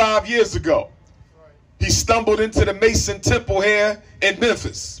 55 years ago, he stumbled into the Mason Temple here in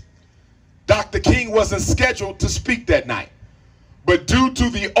Memphis. Dr. King wasn't scheduled to speak that night, but due to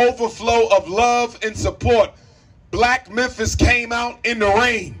the overflow of love and support, Black Memphis came out in the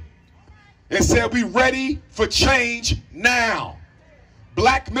rain and said, "We ready for change now."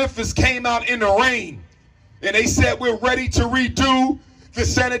 Black Memphis came out in the rain and they said, "We're ready to redo the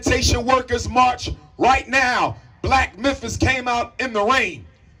sanitation workers march right now." Black Memphis came out in the rain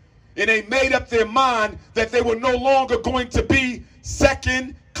and they made up their mind that they were no longer going to be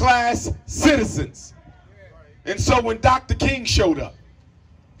second-class citizens. And so when Dr. King showed up,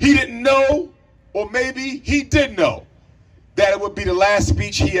 he didn't know, or maybe he did know, that it would be the last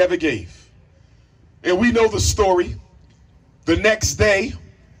speech he ever gave. And we know the story. The next day,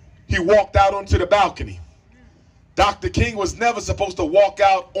 he walked out onto the balcony. Dr. King was never supposed to walk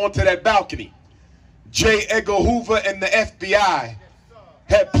out onto that balcony. J. Edgar Hoover and the FBI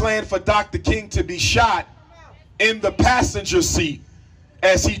had planned for Dr. King to be shot in the passenger seat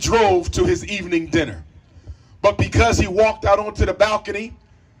as he drove to his evening dinner. But because he walked out onto the balcony,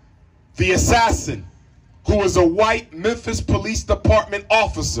 the assassin, who was a white Memphis Police Department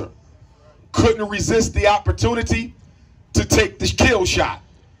officer, couldn't resist the opportunity to take the kill shot.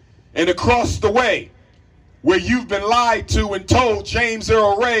 And across the way, where you've been lied to and told James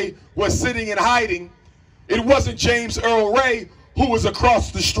Earl Ray was sitting and hiding, it wasn't James Earl Ray who was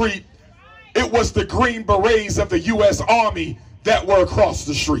across the street. It was the Green Berets of the U.S. Army that were across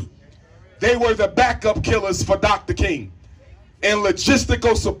the street. they were the backup killers for Dr. King. And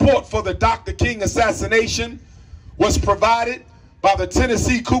logistical support for the Dr. King assassination was provided by the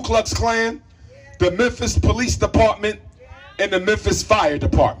Tennessee Ku Klux Klan, the Memphis Police Department, and the Memphis Fire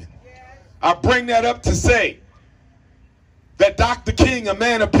Department. I bring that up to say that Dr. King, a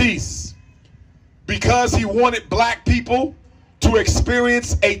man of peace, because he wanted black people to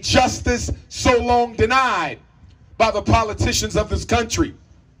experience a justice so long denied by the politicians of this country,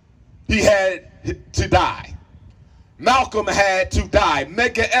 he had to die. Malcolm had to die.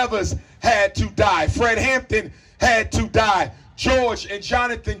 Medgar Evers had to die. Fred Hampton had to die. George and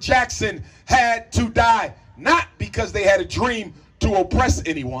Jonathan Jackson had to die, not because they had a dream to oppress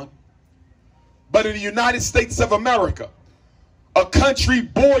anyone, but in the United States of America, a country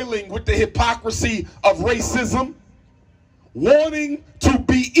boiling with the hypocrisy of racism, wanting to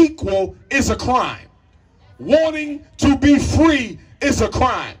be equal is a crime. Wanting to be free is a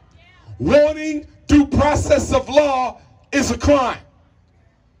crime. Wanting due process of law is a crime.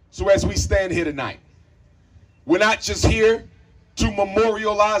 So as we stand here tonight, we're not just here to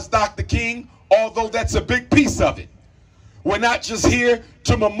memorialize Dr. King, although that's a big piece of it. We're not just here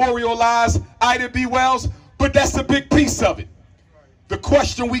to memorialize Ida B. Wells, but that's a big piece of it. The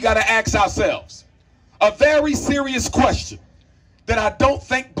question we got to ask ourselves, a very serious question that I don't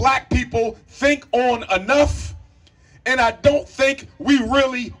think black people think on enough, and I don't think we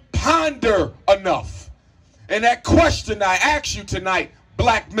really ponder enough. And that question I ask you tonight,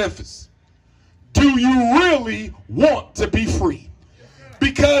 Black Memphis, do you really want to be free?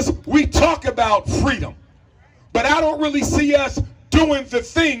 Because we talk about freedom, but I don't really see us doing the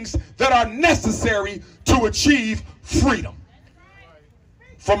things that are necessary to achieve freedom.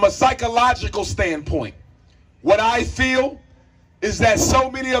 From a psychological standpoint, what I feel is that so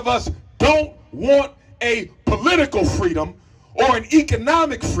many of us don't want a political freedom or an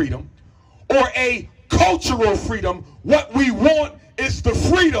economic freedom or a cultural freedom. What we want is the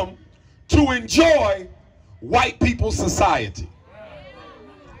freedom to enjoy white people's society.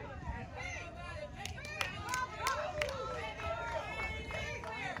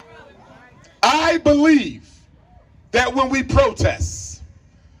 I believe that when we protest,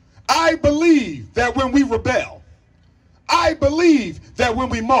 I believe that when we rebel, I believe that when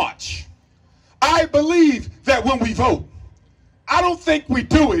we march, I believe that when we vote, I don't think we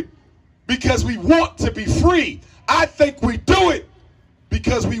do it because we want to be free. I think we do it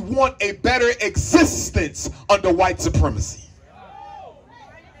because we want a better existence under white supremacy.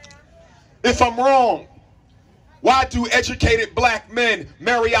 If I'm wrong, why do educated black men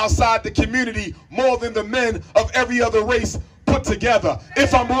marry outside the community more than the men of every other race put together?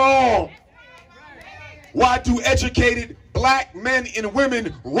 If I'm wrong, why do educated black men and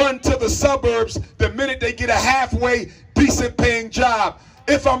women run to the suburbs the minute they get a halfway decent paying job?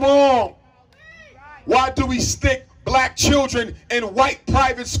 If I'm wrong, why do we stick black children in white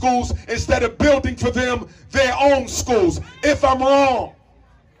private schools instead of building for them their own schools? If I'm wrong,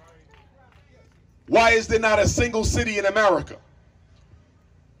 why is there not a single city in America,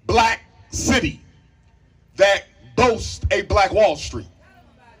 black city, that boasts a Black Wall Street?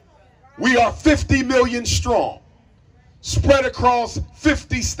 We are 50 million strong, spread across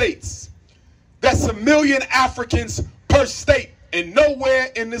 50 states. That's 1 million Africans per state, and nowhere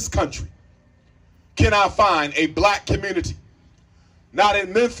in this country can I find a black community. Not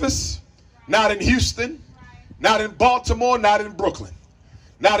in Memphis, not in Houston, not in Baltimore, not in Brooklyn,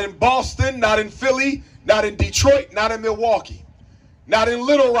 not in Boston, not in Philly, not in Detroit, not in Milwaukee, not in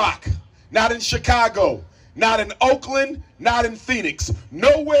Little Rock, not in Chicago, not in Oakland, not in Phoenix.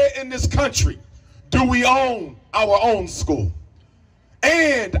 Nowhere in this country do we own our own school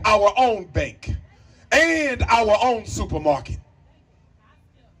and our own bank and our own supermarket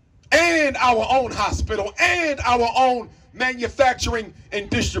and our own hospital and our own manufacturing and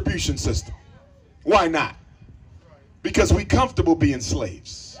distribution system. Why not? Because we comfortable being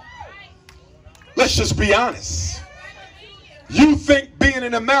slaves. Let's just be honest. You think being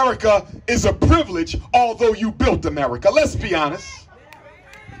in America is a privilege, although you built America. Let's be honest.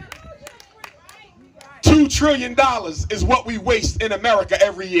 $2 trillion is what we waste in America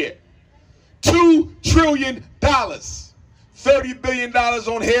every year. $2 trillion. $30 billion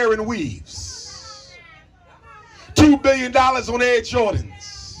on hair and weaves. $2 billion on Air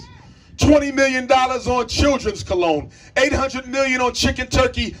Jordans. $20 million on children's cologne. $800 million on chicken,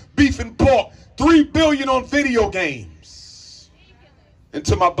 turkey, beef, and pork. $3 billion on video games. And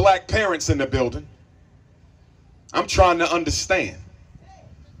to my black parents in the building, I'm trying to understand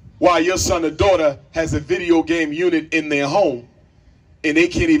why your son or daughter has a video game unit in their home and they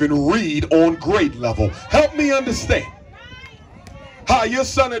can't even read on grade level. Help me understand. How your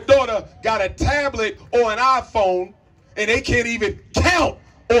son or daughter got a tablet or an iPhone and they can't even count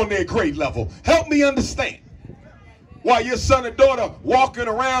on their grade level. Help me understand. While your son or daughter walking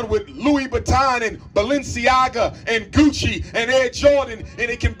around with Louis Vuitton and Balenciaga and Gucci and Air Jordan and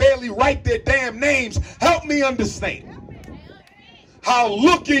they can barely write their damn names. Help me understand how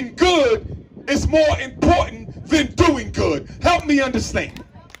looking good is more important than doing good. Help me understand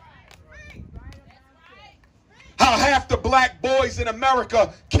how half the black boys in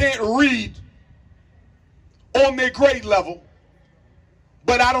America can't read on their grade level,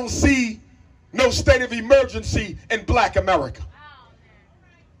 but I don't see no state of emergency in black America.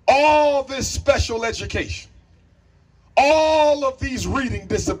 All this special education, all of these reading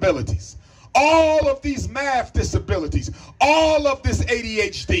disabilities, all of these math disabilities, all of this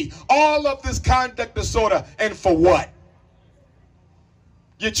ADHD, all of this conduct disorder, and for what?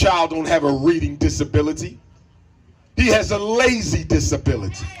 Your child don't have a reading disability. He has a lazy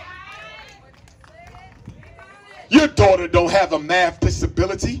disability. Your daughter don't have a math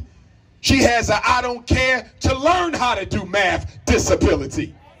disability. She has a I don't care to learn how to do math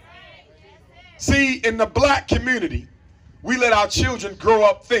disability. See, in the black community, we let our children grow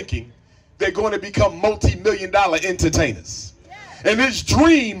up thinking they're going to become multi-million-dollar entertainers. And this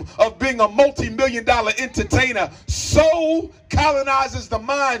dream of being a multi-million-dollar entertainer so colonizes the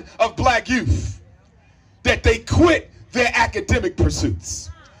mind of black youth that they quit their academic pursuits.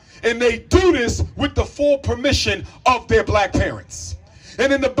 And they do this with the full permission of their black parents.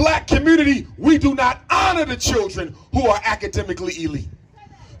 And in the black community, we do not honor the children who are academically elite.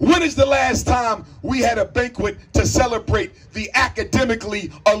 When is the last time we had a banquet to celebrate the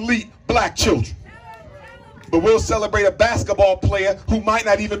academically elite black children? But we'll celebrate a basketball player who might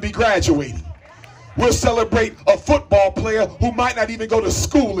not even be graduating. We'll celebrate a football player who might not even go to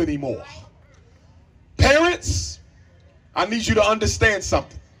school anymore. Parents, I need you to understand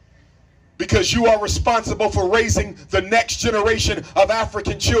something, because you are responsible for raising the next generation of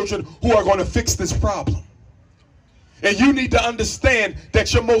African children who are going to fix this problem. And you need to understand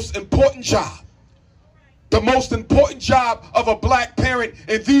that your most important job, the most important job of a black parent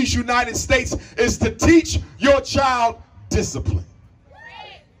in these United States is to teach your child discipline.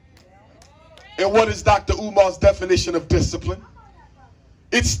 And what is Dr. Umar's definition of discipline?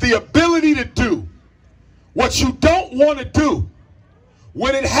 It's the ability to do what you don't want to do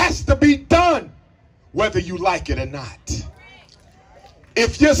when it has to be done, whether you like it or not.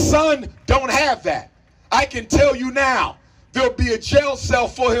 If your son don't have that, I can tell you now, there'll be a jail cell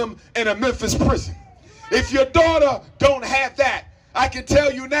for him in a Memphis prison. If your daughter don't have that, I can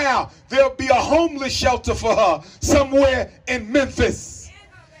tell you now, there'll be a homeless shelter for her somewhere in Memphis.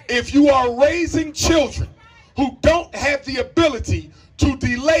 If you are raising children who don't have the ability to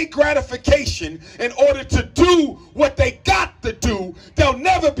delay gratification in order to do what they got to do, they'll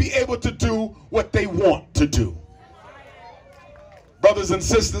never be able to do what they want to do. Brothers and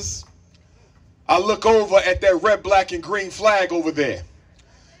sisters, I look over at that red, black, and green flag over there.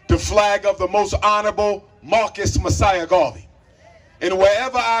 The flag of the most honorable Marcus Messiah Garvey. And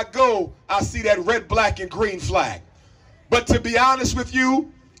wherever I go, I see that red, black, and green flag. But to be honest with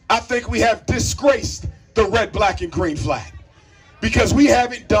you, I think we have disgraced the red, black, and green flag, because we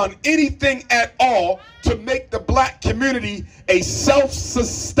haven't done anything at all to make the black community a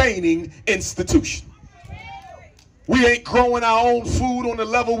self-sustaining institution. We ain't growing our own food on the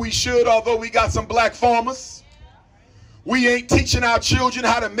level we should, although we got some black farmers. We ain't teaching our children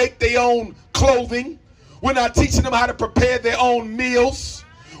how to make their own clothing. We're not teaching them how to prepare their own meals.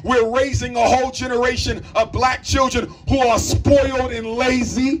 We're raising a whole generation of black children who are spoiled and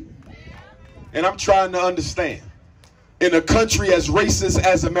lazy. And I'm trying to understand, in a country as racist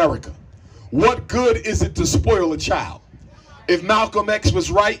as America, what good is it to spoil a child? If Malcolm X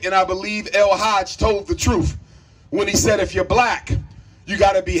was right, and I believe El Hodge told the truth when he said, if you're black, you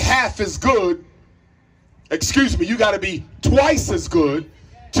got to be half as good, you got to be twice as good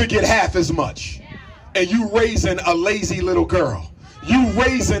to get half as much. And you raising a lazy little girl. You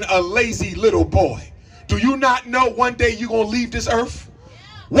raising a lazy little boy. Do you not know one day you're going to leave this earth?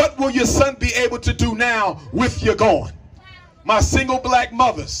 What will your son be able to do now with you gone? My single black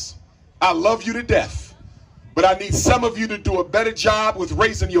mothers, I love you to death, but I need some of you to do a better job with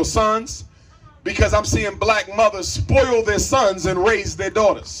raising your sons, because I'm seeing black mothers spoil their sons and raise their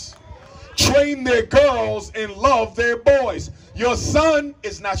daughters. Train their girls and love their boys. Your son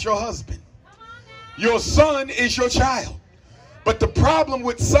is not your husband. Your son is your child. But the problem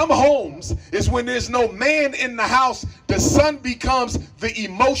with some homes is when there's no man in the house, the son becomes the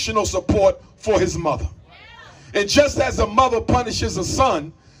emotional support for his mother. And just as a mother punishes a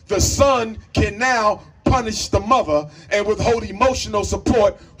son, the son can now punish the mother and withhold emotional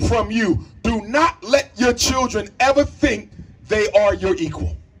support from you. Do not let your children ever think they are your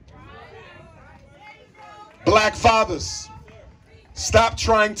equal. Black fathers, stop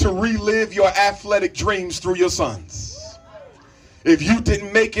trying to relive your athletic dreams through your sons. If you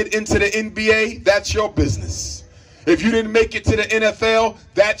didn't make it into the NBA, that's your business. If you didn't make it to the NFL,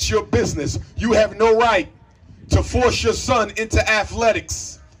 that's your business. You have no right to force your son into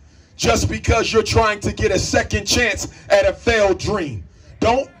athletics just because you're trying to get a second chance at a failed dream.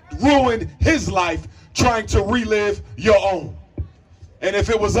 Don't ruin his life trying to relive your own. And if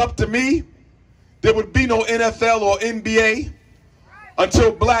it was up to me, there would be no NFL or NBA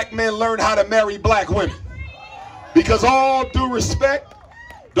until black men learn how to marry black women. Because all due respect,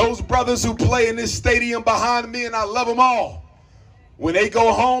 those brothers who play in this stadium behind me, and I love them all, when they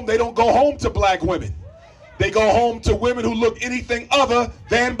go home, they don't go home to black women. They go home to women who look anything other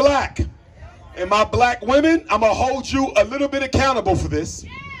than black. And my black women, I'm going to hold you a little bit accountable for this,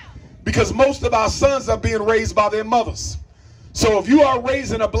 because most of our sons are being raised by their mothers. So if you are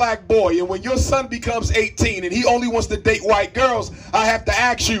raising a black boy, and when your son becomes 18 and he only wants to date white girls, I have to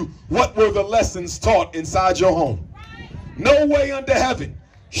ask you, what were the lessons taught inside your home? No way under heaven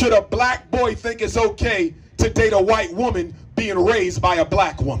should a black boy think it's okay to date a white woman being raised by a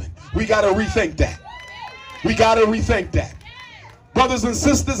black woman. We got to rethink that. We got to rethink that. Brothers and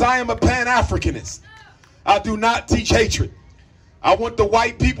sisters, I am a Pan-Africanist. I do not teach hatred. I want the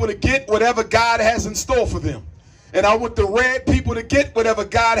white people to get whatever God has in store for them. And I want the red people to get whatever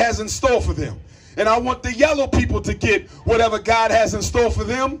God has in store for them. And I want the yellow people to get whatever God has in store for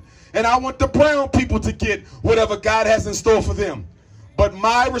them. And I want the brown people to get whatever God has in store for them. But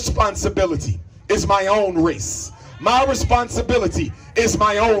my responsibility is my own race. My responsibility is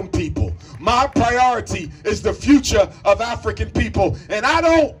my own people. My priority is the future of African people. And I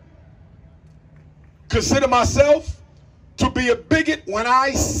don't consider myself to be a bigot when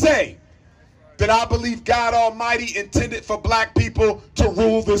I say that I believe God Almighty intended for black people to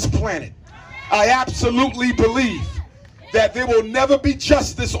rule this planet. I absolutely believe that there will never be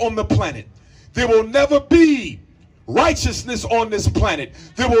justice on the planet. There will never be righteousness on this planet.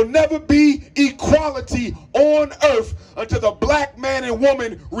 There will never be equality on earth until the black man and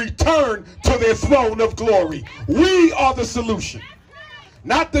woman return to their throne of glory. We are the solution.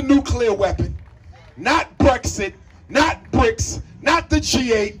 Not the nuclear weapon, not Brexit, not BRICS, not the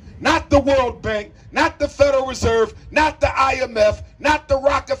G8, not the World Bank, not the Federal Reserve, not the IMF, not the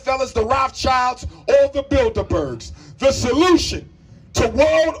Rockefellers, the Rothschilds, or the Bilderbergs. The solution to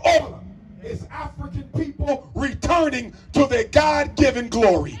world order is African people returning to their God-given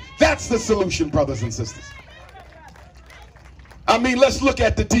glory. That's the solution, brothers and sisters. I mean, let's look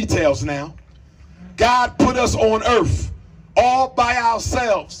at the details now. God put us on earth all by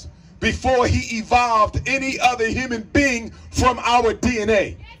ourselves before he evolved any other human being from our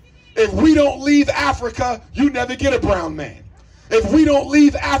DNA. If we don't leave Africa, you never get a brown man. If we don't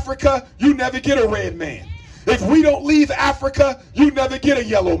leave Africa, you never get a red man. If we don't leave Africa, you never get a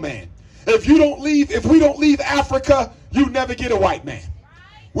yellow man. If we don't leave Africa, you never get a white man.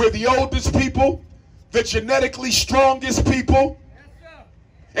 We're the oldest people, the genetically strongest people.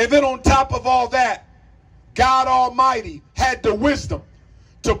 And then on top of all that, God Almighty had the wisdom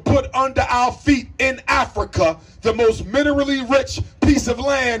to put under our feet in Africa the most minerally rich piece of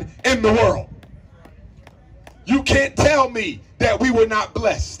land in the world. You can't tell me that we were not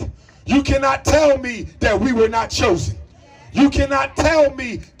blessed. You cannot tell me that we were not chosen. You cannot tell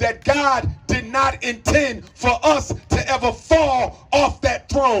me that God did not intend for us to ever fall off that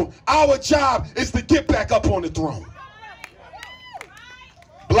throne. Our job is to get back up on the throne.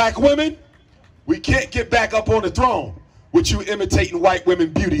 Black women, we can't get back up on the throne with you imitating white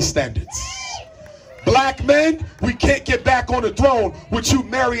women beauty standards. Black men, we can't get back on the throne with you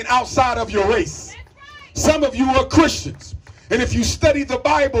marrying outside of your race. Some of you are Christians, and if you study the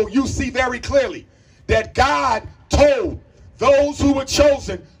Bible, you see very clearly that God told those who were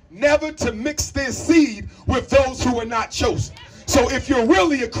chosen never to mix their seed with those who were not chosen. So if you're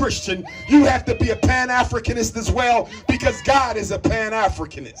really a Christian, you have to be a Pan-Africanist as well, because God is a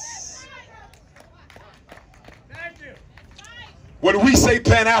Pan-Africanist. When we say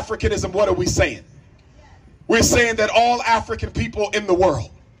Pan-Africanism, what are we saying? We're saying that all African people in the world,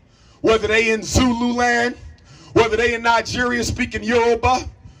 whether they in Zululand, whether they in Nigeria speaking Yoruba,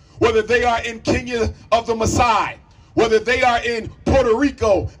 whether they are in Kenya of the Maasai, whether they are in Puerto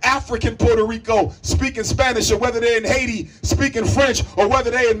Rico, African Puerto Rico, speaking Spanish, or whether they're in Haiti speaking French, or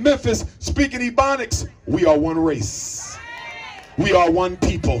whether they're in Memphis speaking Ebonics, we are one race. We are one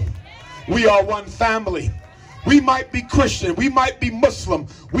people. We are one family. We might be Christian, we might be Muslim,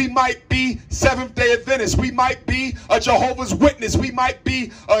 we might be Seventh-day Adventist, we might be a Jehovah's Witness, we might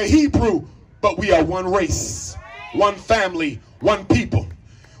be a Hebrew, but we are one race, one family, one people.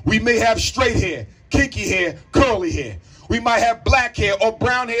 We may have straight hair, kinky hair, curly hair. We might have black hair or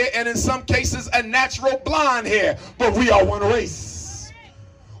brown hair, and in some cases a natural blonde hair, but we are one race.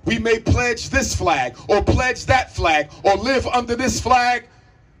 We may pledge this flag or pledge that flag or live under this flag,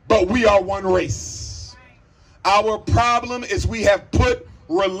 but we are one race. Our problem is we have put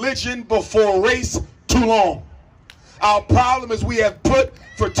religion before race too long. Our problem is we have put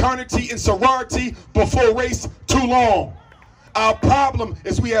fraternity and sorority before race too long. Our problem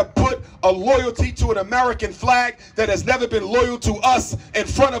is we have put a loyalty to an American flag that has never been loyal to us in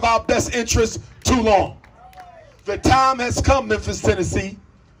front of our best interests too long. The time has come, Memphis, Tennessee.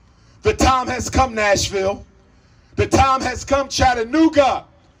 The time has come, Nashville. The time has come, Chattanooga,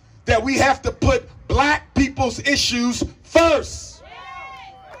 that we have to put black people's issues first.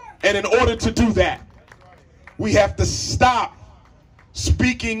 And in order to do that, we have to stop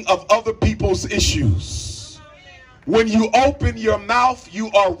speaking of other people's issues. When you open your mouth,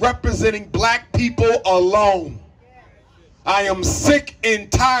 you are representing black people alone. I am sick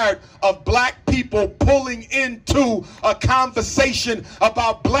and tired of black people pulling into a conversation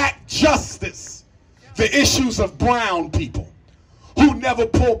about black justice the issues of brown people, who never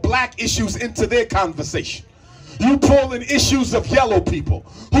pull black issues into their conversation. You pull in issues of yellow people,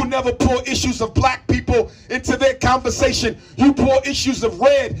 who never pull issues of black people into their conversation. You pull issues of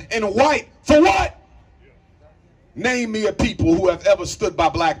red and white. For what? Name me a people who have ever stood by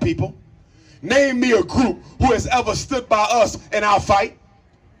black people. Name me a group who has ever stood by us in our fight.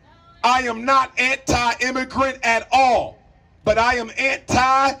 I am not anti-immigrant at all, but I am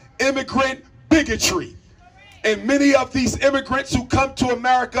anti-immigrant bigotry. And many of these immigrants who come to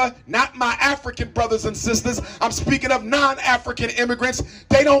America, not my African brothers and sisters, I'm speaking of non-African immigrants,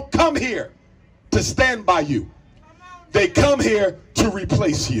 they don't come here to stand by you. They come here to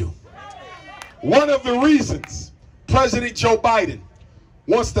replace you. One of the reasons President Joe Biden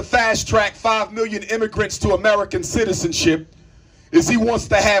wants to fast-track 5 million immigrants to American citizenship is he wants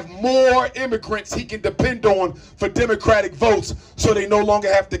to have more immigrants he can depend on for Democratic votes so they no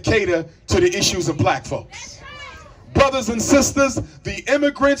longer have to cater to the issues of black folks. Brothers and sisters, the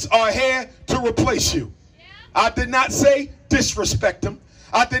immigrants are here to replace you. I did not say disrespect them.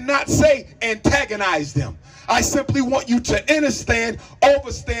 I did not say antagonize them. I simply want you to understand,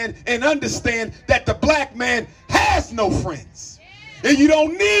 overstand, and understand that the black man has no friends. And you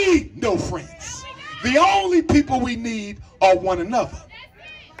don't need no friends. The only people we need are one another.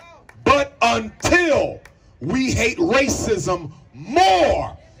 But until we hate racism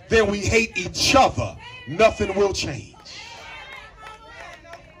more than we hate each other, nothing will change.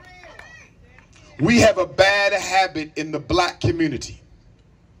 We have a bad habit in the black community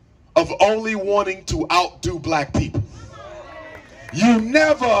of only wanting to outdo black people. You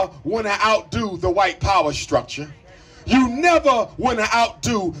never want to outdo the white power structure. You never want to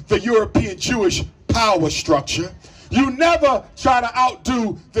outdo the European Jewish power structure. You never try to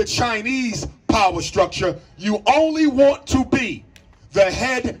outdo the Chinese power structure. You only want to be the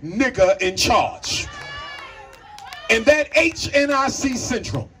head nigger in charge. And that HNIC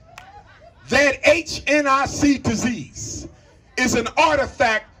syndrome, that HNIC disease, is an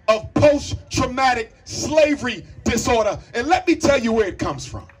artifact of post-traumatic slavery disorder. And let me tell you where it comes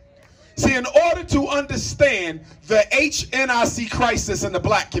from. See, in order to understand the HNIC crisis in the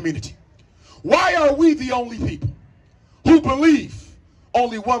black community, why are we the only people who believe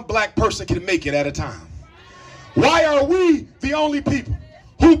only one black person can make it at a time? Why are we the only people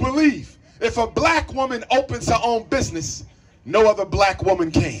who believe if a black woman opens her own business, no other black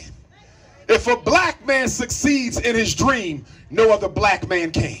woman can? If a black man succeeds in his dream, no other black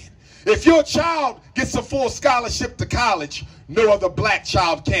man can. If your child gets a full scholarship to college, no other black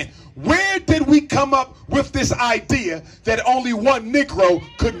child can. Where did we come up with this idea that only one Negro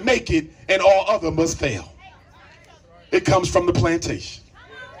could make it and all others must fail? It comes from the plantation.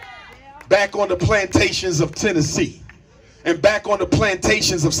 Back on the plantations of Tennessee, and back on the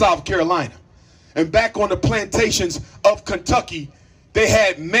plantations of South Carolina, and back on the plantations of Kentucky, they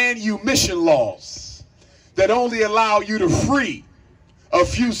had manumission laws that only allow you to free a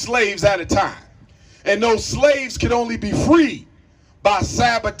few slaves at a time. And those slaves could only be freed by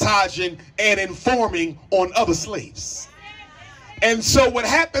sabotaging and informing on other slaves. And so what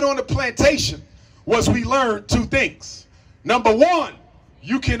happened on the plantation was we learned two things. Number one,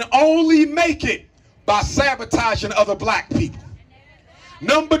 you can only make it by sabotaging other black people.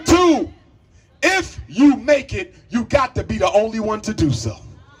 Number two, if you make it, you got to be the only one to do so.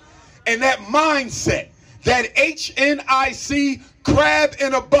 And that mindset That HNIC crab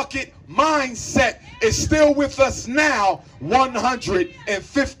in a bucket mindset is still with us now,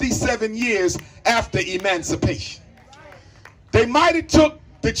 157 years after emancipation. They might have took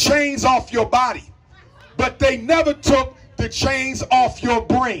the chains off your body, but they never took the chains off your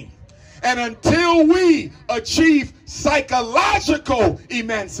brain. And until we achieve psychological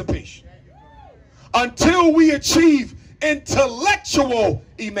emancipation, until we achieve intellectual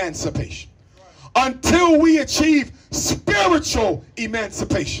emancipation, until we achieve spiritual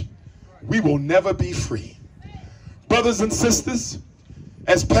emancipation, we will never be free. Brothers and sisters,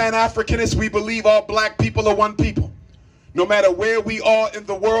 as Pan-Africanists, we believe all black people are one people. No matter where we are in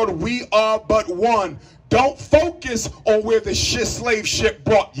the world, we are but one. Don't focus on where the slave ship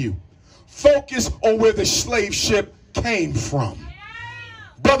brought you. Focus on where the slave ship came from.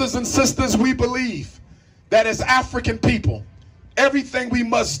 Brothers and sisters, we believe that as African people, everything we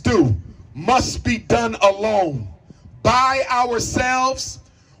must do must be done alone, by ourselves,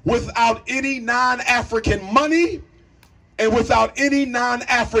 without any non-African money and without any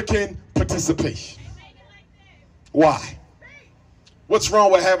non-African participation. Why? What's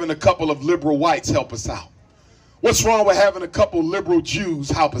wrong with having a couple of liberal whites help us out? What's wrong with having a couple liberal Jews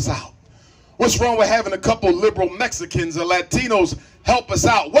help us out? What's wrong with having a couple liberal Mexicans or Latinos help us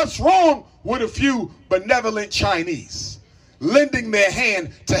out? What's wrong with a few benevolent Chinese lending their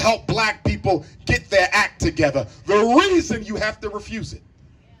hand to help black people get their act together? The reason you have to refuse it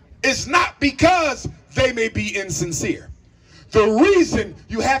is not because they may be insincere. The reason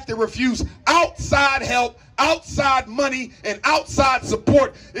you have to refuse outside help, outside money, and outside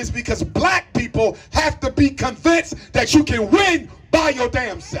support is because black people have to be convinced that you can win by your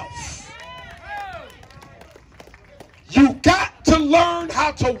damn self. You got to learn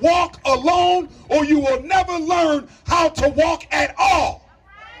how to walk alone, or you will never learn how to walk at all.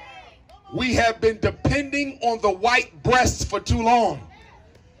 We have been depending on the white breasts for too long.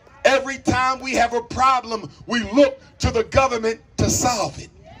 Every time we have a problem, we look to the government to solve it.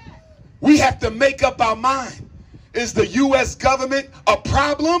 We have to make up our mind. Is the U.S. government a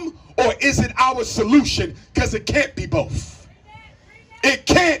problem, or is it our solution? Because it can't be both. It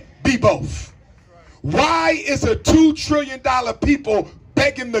can't be both. Why is a $2 trillion people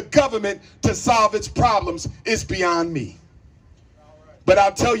begging the government to solve its problems is beyond me. But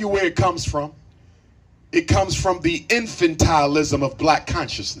I'll tell you where it comes from. It comes from the infantilism of black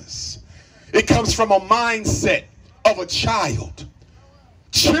consciousness. It comes from a mindset of a child.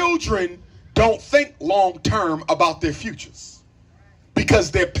 Children don't think long term about their futures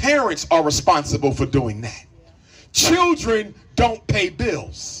because their parents are responsible for doing that. Children don't pay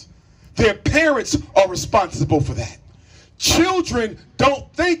bills. Their parents are responsible for that. Children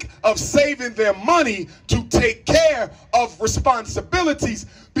don't think of saving their money to take care of responsibilities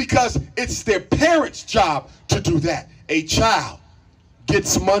because it's their parents' job to do that. A child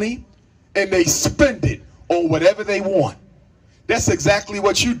gets money and they spend it on whatever they want. That's exactly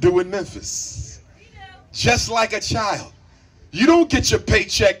what you do in Memphis. Just like a child. You don't get your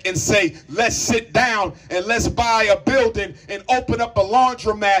paycheck and say, let's sit down and let's buy a building and open up a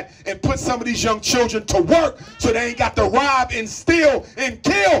laundromat and put some of these young children to work so they ain't got to rob and steal and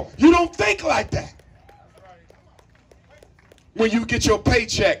kill. You don't think like that. When you get your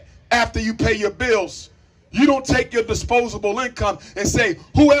paycheck after you pay your bills, you don't take your disposable income and say,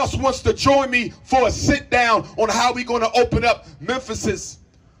 who else wants to join me for a sit down on how we're going to open up Memphis's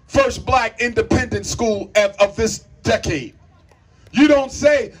first black independent school of this decade. You don't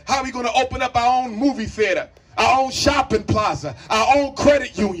say, how are we going to open up our own movie theater, our own shopping plaza, our own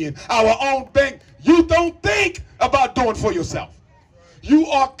credit union, our own bank. You don't think about doing for yourself. You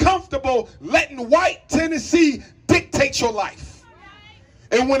are comfortable letting white Tennessee dictate your life.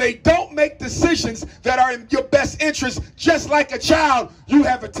 And when they don't make decisions that are in your best interest, just like a child, you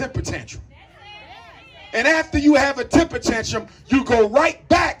have a temper tantrum. And after you have a temper tantrum, you go right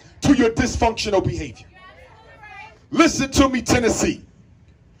back to your dysfunctional behavior. Listen to me, Tennessee.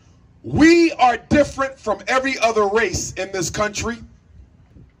 We are different from every other race in this country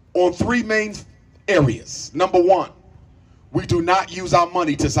on three main areas. Number one, we do not use our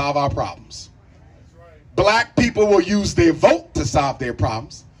money to solve our problems. Black people will use their vote to solve their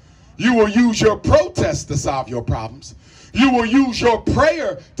problems. You will use your protest to solve your problems. You will use your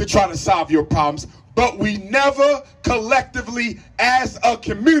prayer to try to solve your problems. But we never collectively, as a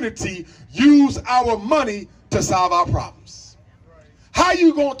community, use our money to solve our problems. How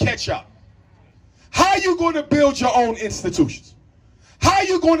you going to catch up? How you going to build your own institutions? How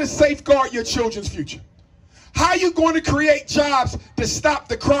you going to safeguard your children's future? How you going to create jobs to stop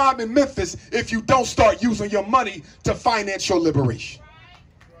the crime in Memphis if you don't start using your money to finance your liberation?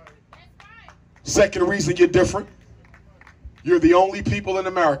 Second reason you're different, you're the only people in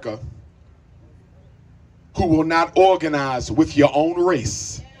America who will not organize with your own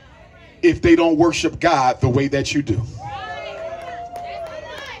race if they don't worship God the way that you do.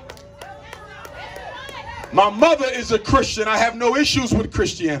 My mother is a Christian. I have no issues with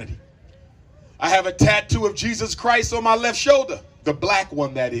Christianity. I have a tattoo of Jesus Christ on my left shoulder, the black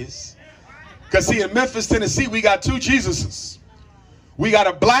one, that is. Because see, in Memphis, Tennessee, we got two Jesuses. We got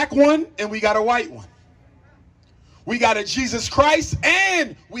a black one and we got a white one. We got a Jesus Christ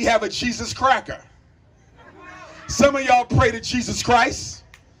and we have a Jesus cracker. Some of y'all pray to Jesus Christ.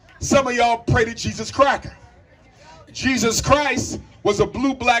 Some of y'all pray to Jesus cracker. Jesus Christ was a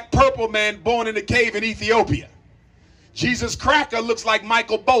blue, black, purple man born in a cave in Ethiopia. Jesus cracker looks like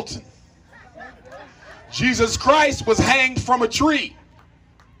Michael Bolton. Jesus Christ was hanged from a tree.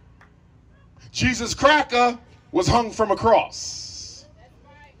 Jesus cracker was hung from a cross.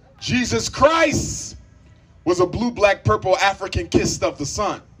 Jesus Christ was a blue, black, purple African kissed of the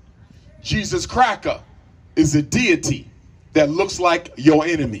sun. Jesus cracker is a deity that looks like your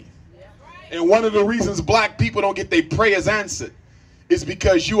enemy. And one of the reasons black people don't get their prayers answered is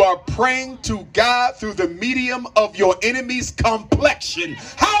because you are praying to God through the medium of your enemy's complexion.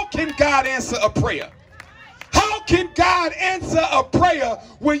 How can God answer a prayer? How can God answer a prayer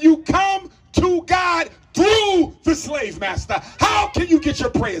when you come to God through the slave master? How can you get your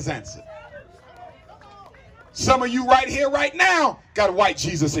prayers answered? Some of you right here, right now, got a white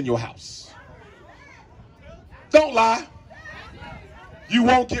Jesus in your house. Don't lie. You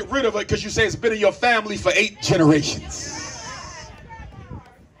won't get rid of it because you say it's been in your family for 8 generations.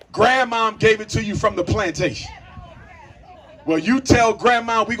 Grandmom gave it to you from the plantation. Well, you tell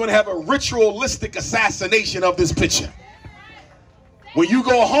grandma we're going to have a ritualistic assassination of this picture. When you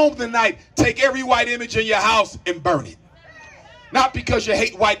go home tonight, take every white image in your house and burn it. Not because you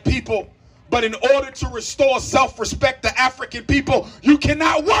hate white people, but in order to restore self-respect to African people, you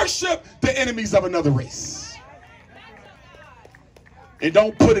cannot worship the enemies of another race. And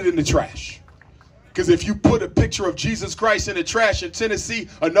don't put it in the trash. Because if you put a picture of Jesus Christ in the trash in Tennessee,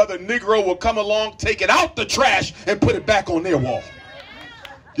 another Negro will come along, take it out the trash, and put it back on their wall.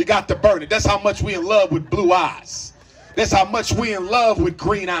 You got to burn it. That's how much we in love with blue eyes. That's how much we in love with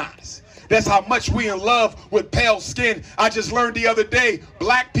green eyes. That's how much we in love with pale skin. I just learned the other day,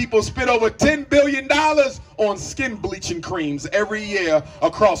 black people spend over $10 billion on skin bleaching creams every year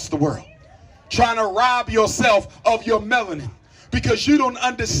across the world. Trying to rob yourself of your melanin. Because you don't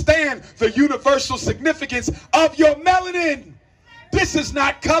understand the universal significance of your melanin. This is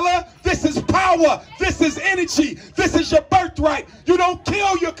not color. This is power. This is energy. This is your birthright. You don't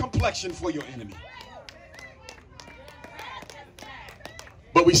kill your complexion for your enemy.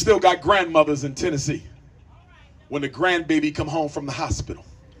 But we still got grandmothers in Tennessee. When the grandbaby come home from the hospital,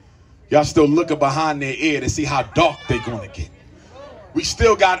 y'all still looking behind their ear to see how dark they're going to get. We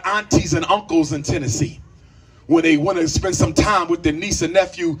still got aunties and uncles in Tennessee. When they want to spend some time with their niece and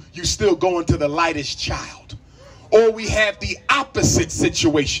nephew, you still going to the lightest child. Or we have the opposite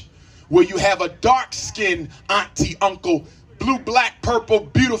situation where you have a dark-skinned auntie, uncle, blue, black, purple,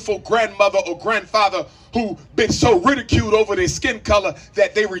 beautiful grandmother or grandfather who been so ridiculed over their skin color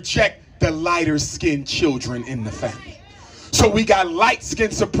that they reject the lighter-skinned children in the family. So we got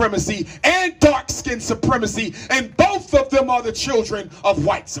light-skin supremacy and dark-skin supremacy, and both of them are the children of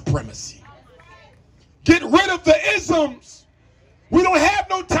white supremacy. Get rid of the isms. We don't have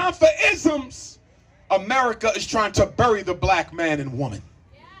no time for isms. America is trying to bury the black man and woman.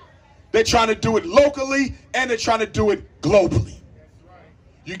 They're trying to do it locally and they're trying to do it globally.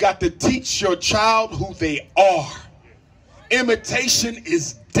 You got to teach your child who they are. Imitation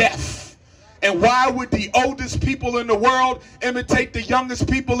is death. And why would the oldest people in the world imitate the youngest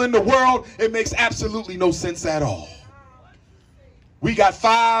people in the world? It makes absolutely no sense at all. We got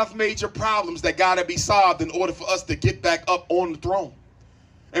 5 major problems that got to be solved in order for us to get back up on the throne.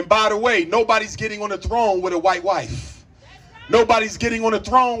 And by the way, nobody's getting on the throne with a white wife. Nobody's getting on the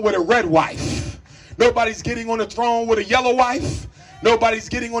throne with a red wife. Nobody's getting on the throne with a yellow wife. Nobody's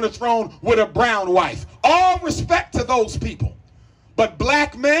getting on the throne with a brown wife. All respect to those people. But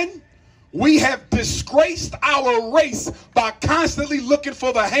black men, we have disgraced our race by constantly looking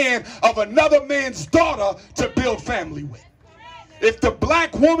for the hand of another man's daughter to build family with. If the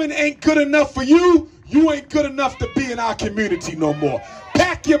black woman ain't good enough for you, you ain't good enough to be in our community no more.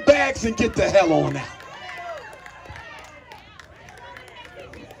 Pack your bags and get the hell on out.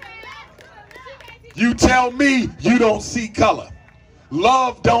 You tell me you don't see color.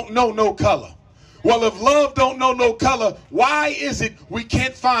 Love don't know no color. Well, if love don't know no color, why is it we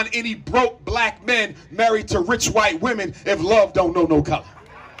can't find any broke black men married to rich white women if love don't know no color?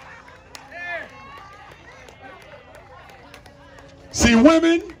 See,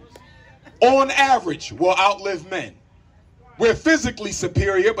 women, on average, will outlive men. We're physically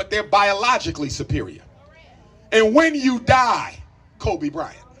superior, but they're biologically superior. And when you die, Kobe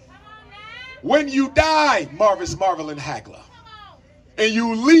Bryant, when you die, Marvis Marvelin Hagler, and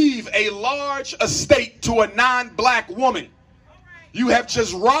you leave a large estate to a non-black woman, you have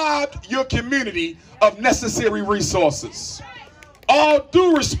just robbed your community of necessary resources. All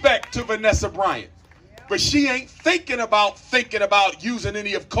due respect to Vanessa Bryant, but she ain't thinking about using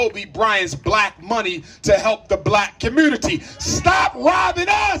any of Kobe Bryant's black money to help the black community. Stop robbing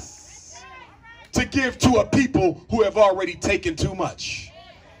us to give to a people who have already taken too much.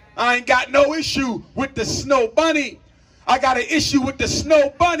 I ain't got no issue with the snow bunny. I got an issue with the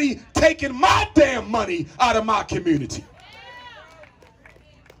snow bunny taking my damn money out of my community.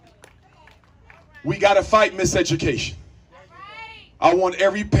 We got to fight miseducation. I want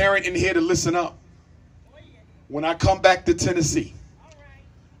every parent in here to listen up. When I come back to Tennessee,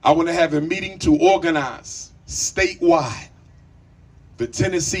 I want to have a meeting to organize statewide the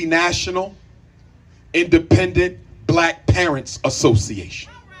Tennessee National Independent Black Parents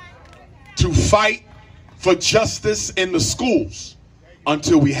Association to fight for justice in the schools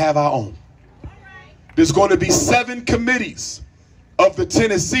until we have our own. There's going to be 7 committees of the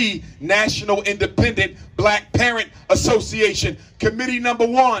Tennessee National Independent Black Parent Association. Committee number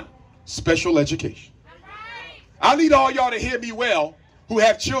 1, special education. I need all y'all to hear me well who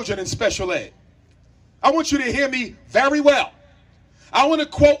have children in special ed. I want you to hear me very well. I want to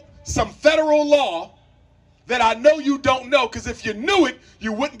quote some federal law that I know you don't know, because if you knew it,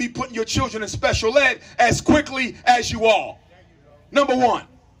 you wouldn't be putting your children in special ed as quickly as you are. Number 1,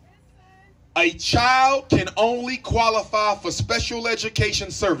 a child can only qualify for special education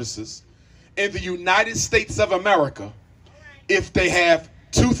services in the United States of America if they have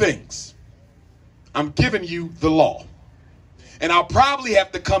 2 things. I'm giving you the law. And I'll probably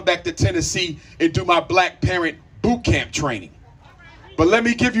have to come back to Tennessee and do my black parent boot camp training. But let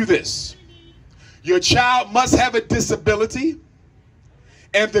me give you this. Your child must have a disability,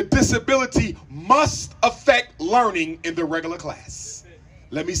 and the disability must affect learning in the regular class.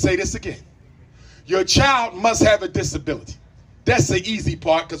 Let me say this again. Your child must have a disability. That's the easy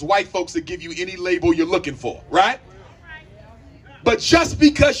part, because white folks will give you any label you're looking for, right? But just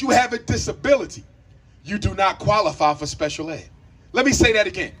because you have a disability, you do not qualify for special ed. Let me say that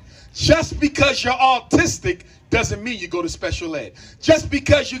again. Just because you're autistic doesn't mean you go to special ed. Just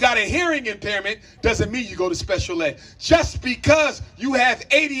because you got a hearing impairment doesn't mean you go to special ed. Just because you have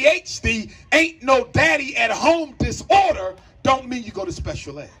ADHD, ain't no daddy at home disorder, don't mean you go to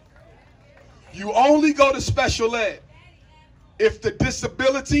special ed. You only go to special ed if the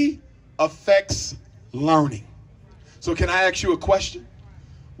disability affects learning. So can I ask you a question?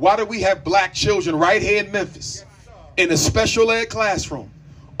 Why do we have black children right here in Memphis in a special ed classroom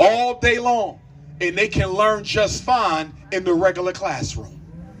all day long, and they can learn just fine in the regular classroom?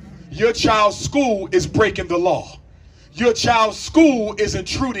 Your child's school is breaking the law. Your child's school is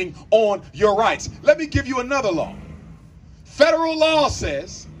intruding on your rights. Let me give you another law. Federal law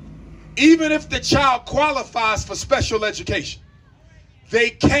says even if the child qualifies for special education,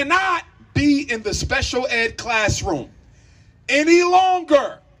 they cannot be in the special ed classroom any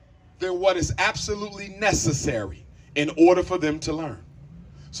longer than what is absolutely necessary in order for them to learn.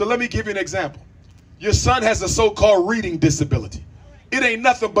 So let me give you an example. Your son has a so-called reading disability. It ain't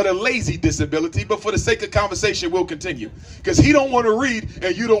nothing but a lazy disability, but for the sake of conversation, we'll continue. Because he don't want to read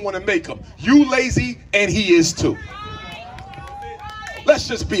and you don't want to make him. You lazy and he is too. Let's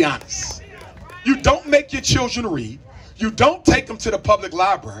just be honest. You don't make your children read. You don't take them to the public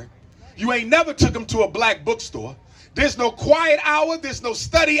library. You ain't never took them to a black bookstore. There's no quiet hour. There's no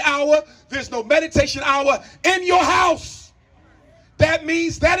study hour. There's no meditation hour in your house. That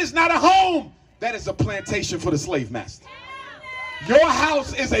means that is not a home. That is a plantation for the slave master. Your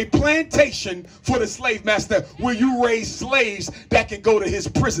house is a plantation for the slave master where you raise slaves that can go to his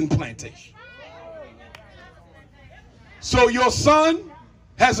prison plantation. So your son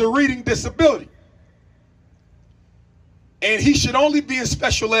has a reading disability. And he should only be in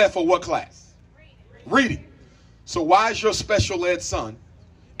special ed for what class? Reading. So why is your special ed son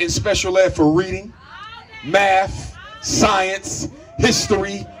in special ed for reading, math, science,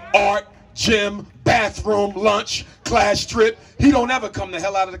 history, art, gym, bathroom, lunch, class trip? He don't ever come the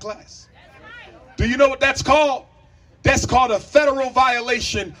hell out of the class. Do you know what that's called? That's called a federal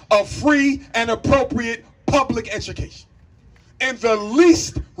violation of free and appropriate public education in the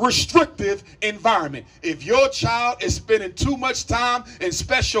least restrictive environment. If your child is spending too much time in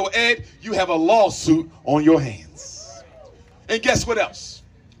special ed, you have a lawsuit on your hands. And guess what else?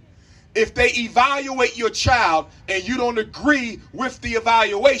 If they evaluate your child and you don't agree with the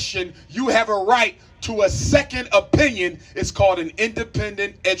evaluation, you have a right to a second opinion. It's called an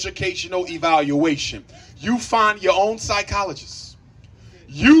independent educational evaluation. You find your own psychologist.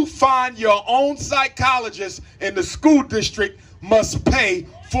 You find your own psychologist, and the school district must pay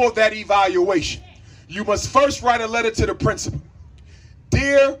for that evaluation. You must first write a letter to the principal.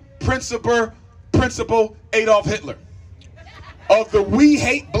 Dear Principal Adolf Hitler of the We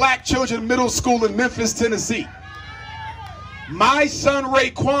Hate Black Children Middle School in Memphis, Tennessee. My son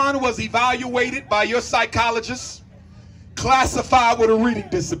Raekwon was evaluated by your psychologist, classified with a reading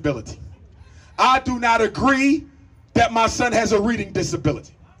disability. I do not agree that my son has a reading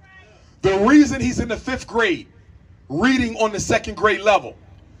disability. The reason he's in the 5th grade, reading on the 2nd grade level,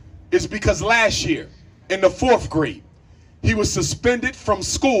 is because last year, in the 4th grade, he was suspended from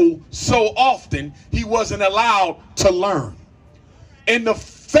school so often he wasn't allowed to learn. In the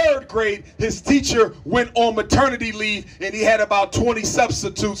 3rd grade, his teacher went on maternity leave and he had about 20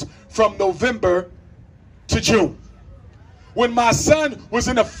 substitutes from November to June. When my son was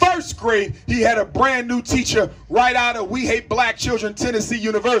in the 1st grade, he had a brand new teacher right out of We Hate Black Children, Tennessee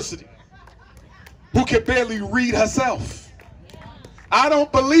University, who could barely read herself. I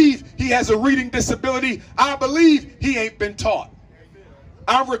don't believe he has a reading disability. I believe he ain't been taught.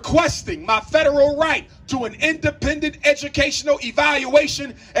 I'm requesting my federal right to an independent educational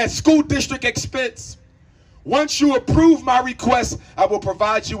evaluation at school district expense. Once you approve my request, I will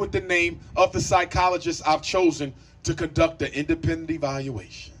provide you with the name of the psychologist I've chosen to conduct the independent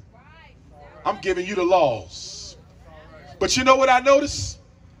evaluation. I'm giving you the laws. But you know what I notice?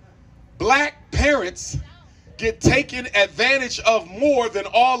 Black parents get taken advantage of more than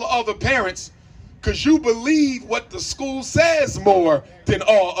all the other parents because you believe what the school says more than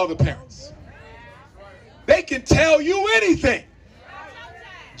all other parents. They can tell you anything.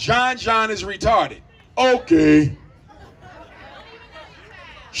 John is retarded. Okay.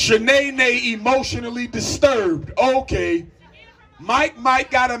 Shanae emotionally disturbed. Okay.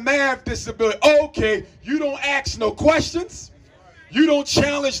 Mike got a math disability. Okay. You don't ask no questions. You don't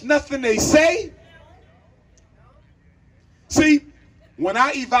challenge nothing they say. See, when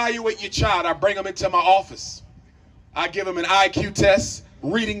I evaluate your child, I bring them into my office. I give them an IQ test,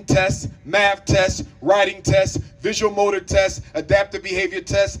 reading test, math test, writing test, visual motor test, adaptive behavior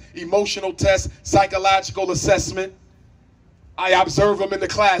test, emotional test, psychological assessment. I observe them in the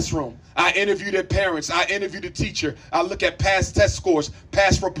classroom. I interview their parents. I interview the teacher. I look at past test scores,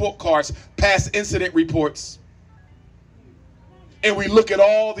 past report cards, past incident reports. And we look at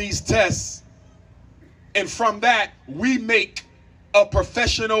all these tests. And from that, we make a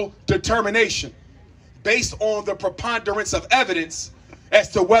professional determination based on the preponderance of evidence as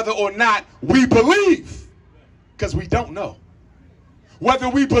to whether or not we believe, because we don't know, whether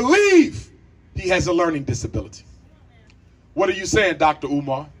we believe he has a learning disability. What are you saying, Dr.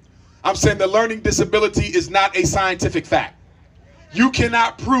 Umar? I'm saying the learning disability is not a scientific fact. You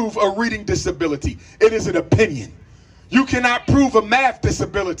cannot prove a reading disability. It is an opinion. You cannot prove a math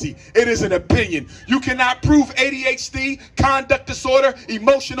disability. It is an opinion. You cannot prove ADHD, conduct disorder,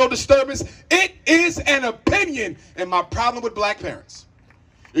 emotional disturbance. It is an opinion. And my problem with black parents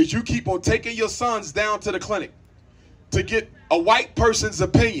is you keep on taking your sons down to the clinic to get a white person's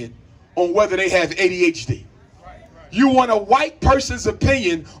opinion on whether they have ADHD. You want a white person's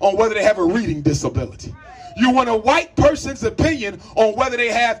opinion on whether they have a reading disability. You want a white person's opinion on whether they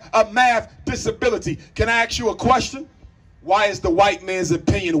have a math disability. Can I ask you a question? Why is the white man's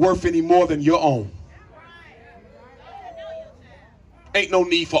opinion worth any more than your own? Ain't no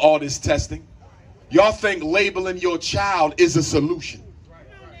need for all this testing. Y'all think labeling your child is a solution.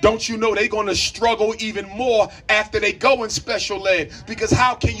 Don't you know they're going to struggle even more after they go in special ed? Because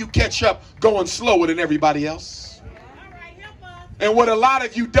how can you catch up going slower than everybody else? And what a lot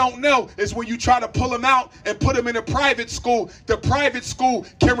of you don't know is when you try to pull them out and put them in a private school, the private school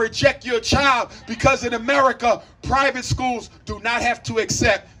can reject your child because in America, private schools do not have to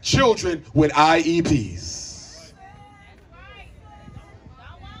accept children with IEPs.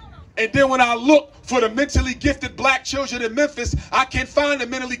 And then when I look for the mentally gifted black children in Memphis, I can't find the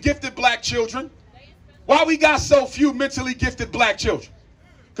mentally gifted black children. Why we got so few mentally gifted black children?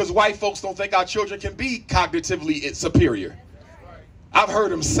 Because white folks don't think our children can be cognitively superior. I've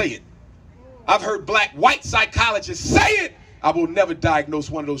heard them say it. I've heard black white psychologists say it. I will never diagnose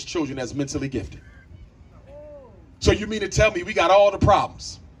one of those children as mentally gifted. So you mean to tell me we got all the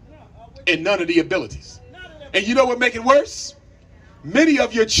problems and none of the abilities? And you know what makes it worse? Many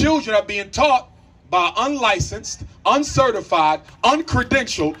of your children are being taught by unlicensed, uncertified,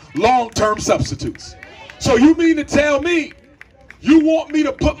 uncredentialed, long-term substitutes. So you mean to tell me You want me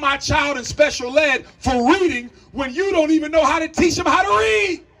to put my child in special ed for reading when you don't even know how to teach them how to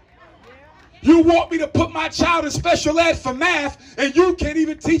read. You want me to put my child in special ed for math and you can't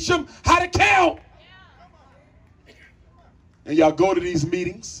even teach them how to count. And y'all go to these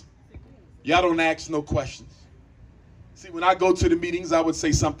meetings. Y'all don't ask no questions. See, when I go to the meetings, I would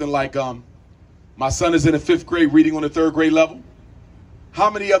say something like, my son is in the 5th grade reading on the 3rd grade level. How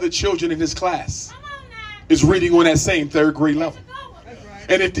many other children in his class is reading on that same 3rd grade level?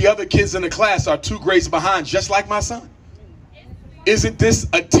 And if the other kids in the class are 2 grades behind, just like my son, isn't this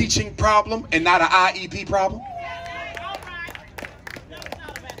a teaching problem and not an IEP problem?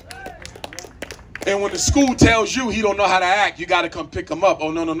 And when the school tells you he don't know how to act, you got to come pick him up. Oh,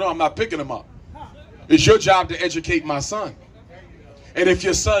 no, I'm not picking him up. It's your job to educate my son. And if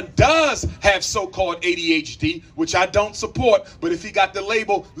your son does have so-called ADHD, which I don't support, but if he got the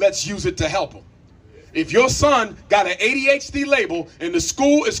label, let's use it to help him. If your son got an ADHD label and the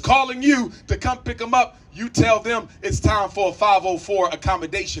school is calling you to come pick him up, you tell them it's time for a 504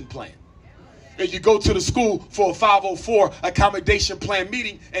 accommodation plan. And you go to the school for a 504 accommodation plan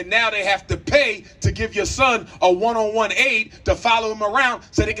meeting, and now they have to pay to give your son a one-on-one aide to follow him around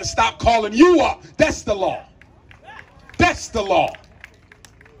so they can stop calling you up. That's the law. That's the law.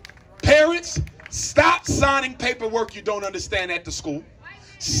 Parents, stop signing paperwork you don't understand at the school.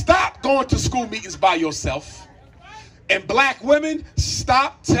 Stop going to school meetings by yourself. And black women,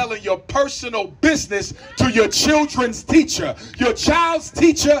 stop telling your personal business to your children's teacher. Your child's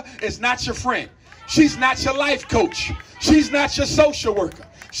teacher is not your friend. She's not your life coach. She's not your social worker.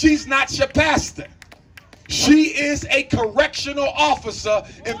 She's not your pastor. She is a correctional officer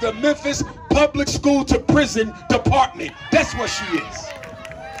in the Memphis Public School to Prison Department. That's what she is.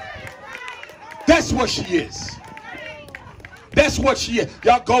 That's what she is. That's what she is.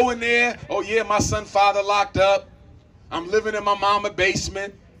 Y'all go in there. Oh yeah, my son's father locked up. I'm living in my mama's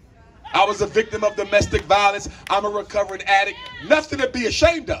basement. I was a victim of domestic violence. I'm a recovering addict. Nothing to be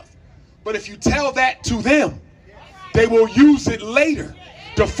ashamed of. But if you tell that to them, they will use it later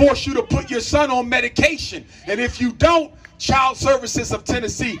to force you to put your son on medication. And if you don't, Child Services of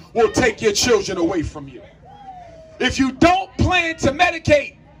Tennessee will take your children away from you. If you don't plan to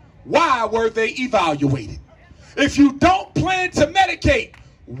medicate, why were they evaluated? If you don't plan to medicate,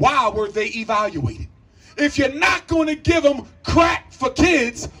 why were they evaluated? If you're not going to give them crack for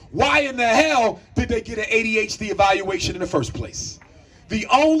kids, why in the hell did they get an ADHD evaluation in the first place? The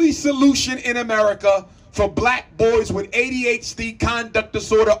only solution in America for black boys with ADHD, conduct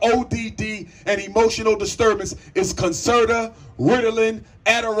disorder, ODD, and emotional disturbance is Concerta, Ritalin,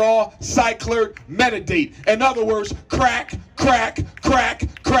 Adderall, Cyclert, Metadate. In other words, crack, crack, crack,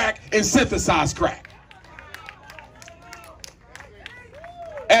 crack, and synthesized crack.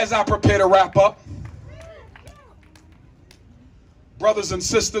 As I prepare to wrap up, brothers and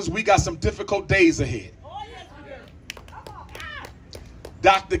sisters, we got some difficult days ahead.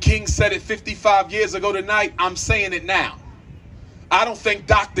 Dr. King said it 55 years ago tonight. I'm saying it now. I don't think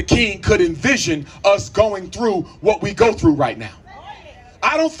Dr. King could envision us going through what we go through right now.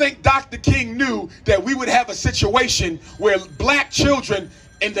 I don't think Dr. King knew that we would have a situation where black children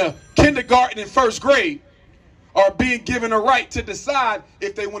in the kindergarten and 1st grade are being given a right to decide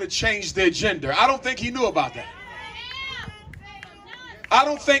if they want to change their gender. I don't think he knew about that. I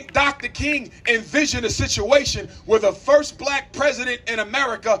don't think Dr. King envisioned a situation where the first black president in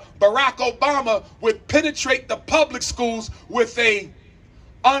America, Barack Obama, would penetrate the public schools with a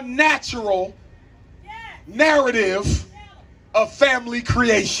unnatural narrative of family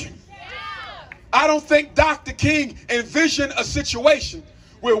creation. I don't think Dr. King envisioned a situation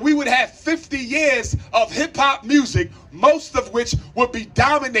where we would have 50 years of hip-hop music, most of which would be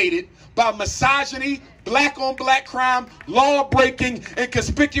dominated by misogyny, black-on-black crime, law-breaking, and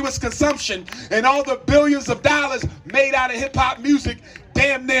conspicuous consumption, and all the billions of dollars made out of hip-hop music,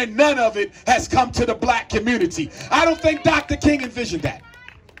 damn near none of it has come to the black community. I don't think Dr. King envisioned that.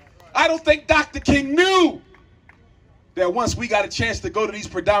 I don't think Dr. King knew that once we got a chance to go to these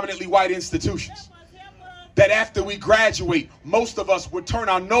predominantly white institutions, that after we graduate, most of us would turn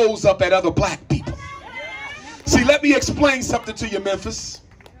our nose up at other black people. See, let me explain something to you, Memphis.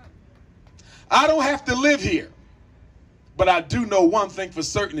 I don't have to live here, but I do know one thing for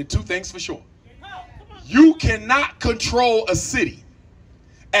certain and 2 things for sure. You cannot control a city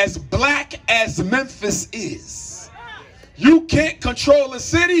as black as Memphis is. You can't control a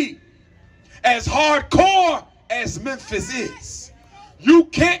city as hardcore as Memphis is. You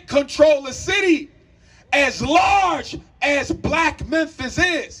can't control a city as large as black Memphis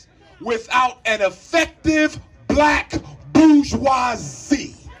is without an effective black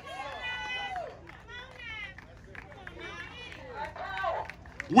bourgeoisie.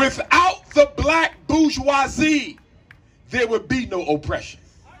 Without the black bourgeoisie, there would be no oppression.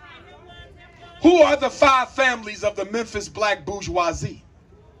 Who are the 5 families of the Memphis black bourgeoisie?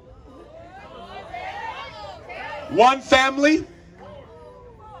 1 family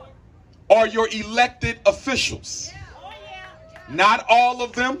are your elected officials. Not all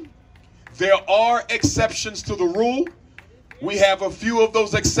of them. There are exceptions to the rule. We have a few of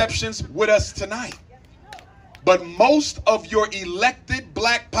those exceptions with us tonight. But most of your elected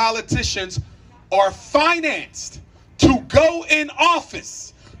black politicians are financed to go in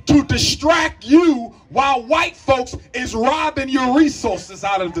office to distract you while white folks is robbing your resources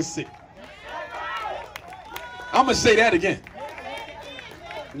out of the city. I'm going to say that again.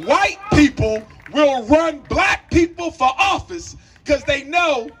 White people will run black people for office because they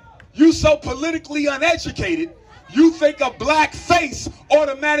know you so politically uneducated, you think a black face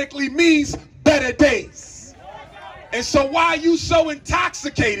automatically means better days. And so why are you so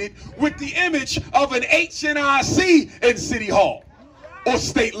intoxicated with the image of an HNIC in City Hall or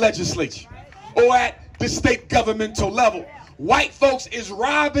state legislature or at the state governmental level? White folks is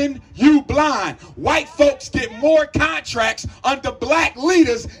robbing you blind. White folks get more contracts under black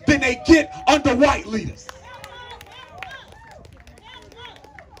leaders than they get under white leaders.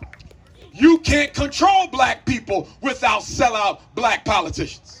 You can't control black people without sellout black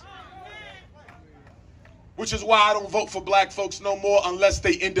politicians. Which is why I don't vote for black folks no more unless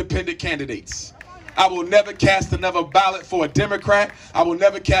they independent candidates. I will never cast another ballot for a Democrat. I will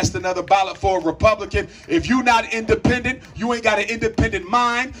never cast another ballot for a Republican. If you're not independent, you ain't got an independent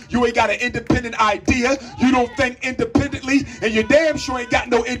mind. You ain't got an independent idea. You don't think independently, and you damn sure ain't got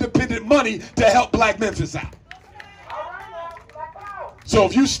no independent money to help black Memphis out. So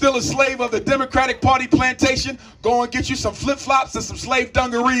if you still a slave of the Democratic Party plantation, go and get you some flip-flops and some slave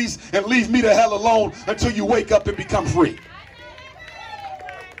dungarees and leave me the hell alone until you wake up and become free.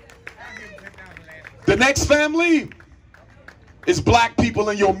 The next family is black people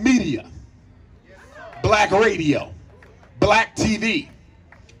in your media. Black radio, black TV,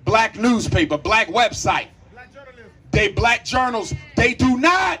 black newspaper, black website. Black journals. They do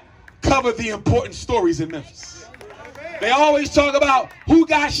not cover the important stories in Memphis. They always talk about who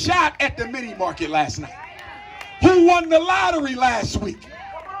got shot at the mini market last night, who won the lottery last week,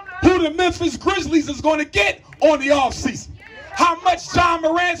 who the Memphis Grizzlies is going to get on the offseason, how much John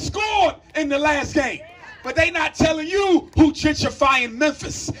Morant scored in the last game. But they not telling you who gentrifying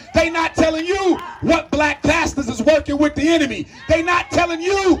Memphis. They not telling you what black pastors is working with the enemy. They not telling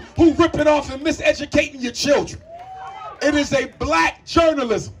you who ripping off and miseducating your children. It is a black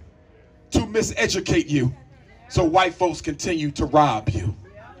journalism to miseducate you so white folks continue to rob you.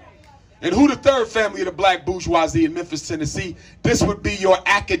 And who the third family of the black bourgeoisie in Memphis, Tennessee? This would be your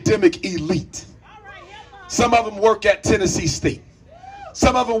academic elite. Some of them work at Tennessee State.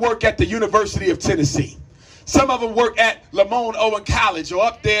 Some of them work at the University of Tennessee. Some of them work at Lamone Owen College or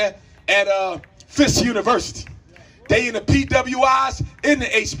up there at Fisk University. They in the PWIs, in the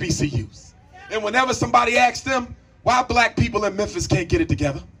HBCUs. And whenever somebody asks them why black people in Memphis can't get it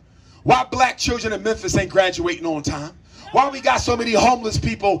together, why black children in Memphis ain't graduating on time, why we got so many homeless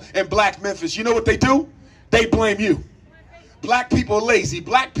people in black Memphis, you know what they do? They blame you. Black people are lazy.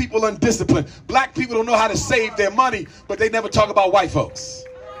 Black people are undisciplined. Black people don't know how to save their money, but they never talk about white folks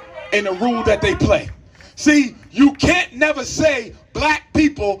and the role that they play. See, you can't never say black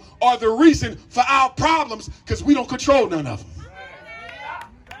people are the reason for our problems because we don't control none of them.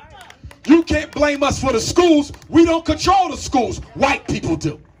 You can't blame us for the schools. We don't control the schools. White people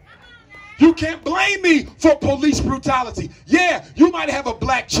do. You can't blame me for police brutality. Yeah, you might have a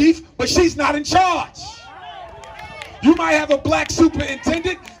black chief, but she's not in charge. You might have a black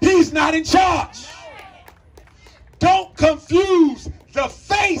superintendent. He's not in charge. Don't confuse the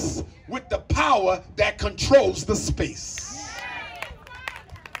face with the power that controls the space.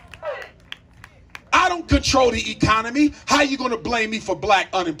 I don't control the economy. How are you going to blame me for black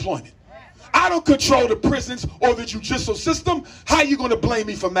unemployment? I don't control the prisons or the judicial system. How are you going to blame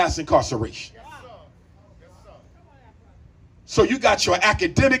me for mass incarceration? So you got your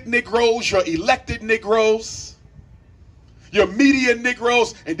academic Negroes, your elected Negroes, your media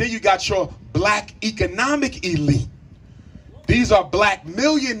Negroes, and then you got your black economic elite. These are black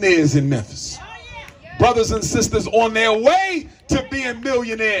millionaires in Memphis. Brothers and sisters on their way to being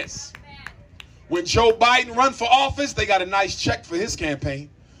millionaires. When Joe Biden run for office, they got a nice check for his campaign.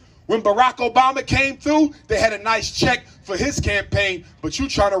 When Barack Obama came through, they had a nice check for his campaign, but you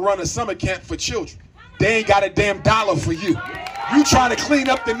trying to run a summer camp for children. They ain't got a damn dollar for you. You trying to clean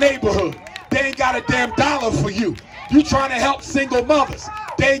up the neighborhood. They ain't got a damn dollar for you. You trying to help single mothers.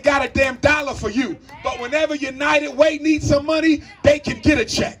 They ain't got a damn dollar for you. But whenever United Way needs some money, they can get a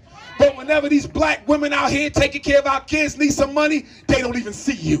check. But whenever these black women out here taking care of our kids need some money, they don't even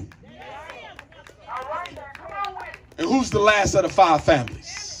see you. And who's the last of the 5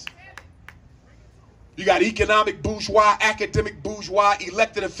 families? You got economic bourgeois, academic bourgeois,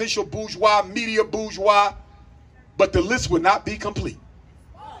 elected official bourgeois, media bourgeois. But the list would not be complete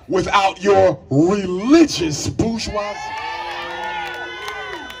without your religious bourgeoisie.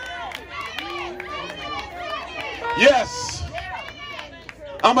 Yes,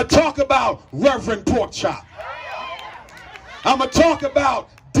 I'm going to talk about Reverend Pork Chop. I'm going to talk about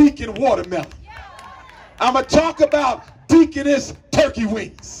Deacon Watermelon. I'm going to talk about Deaconess Turkey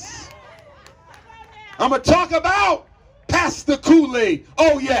Wings. I'm going to talk about Pastor Kool-Aid.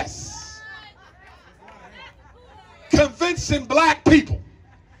 Oh, yes. Convincing black people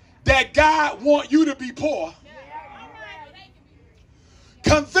that God wants you to be poor.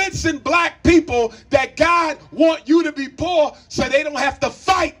 Convincing black people that God wants you to be poor so they don't have to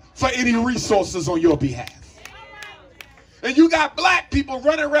fight for any resources on your behalf. And you got black people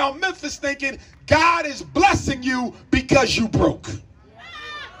running around Memphis thinking God is blessing you because you broke.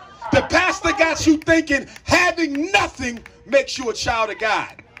 The pastor got you thinking having nothing makes you a child of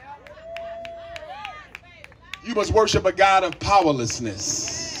God. You must worship a God of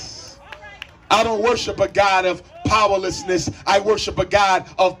powerlessness. I don't worship a God of powerlessness. I worship a God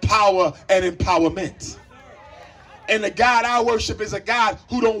of power and empowerment. And the God I worship is a God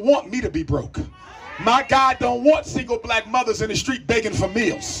who don't want me to be broke. My God don't want single black mothers in the street begging for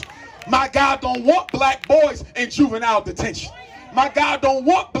meals. My God don't want black boys in juvenile detention. My God don't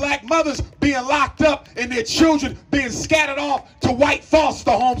want black mothers being locked up and their children being scattered off to white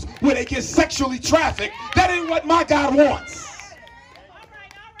foster homes where they get sexually trafficked. That ain't what my God wants.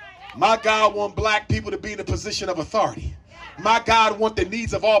 My God wants black people to be in a position of authority. My God wants the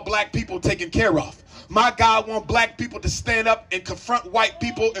needs of all black people taken care of. My God wants black people to stand up and confront white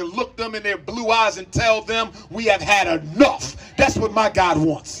people and look them in their blue eyes and tell them we have had enough. That's what my God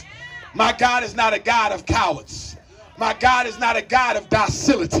wants. My God is not a God of cowards. My God is not a God of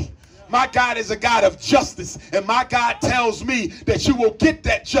docility. My God is a God of justice. And my God tells me that you will get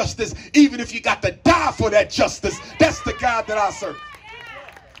that justice even if you got to die for that justice. That's the God that I serve.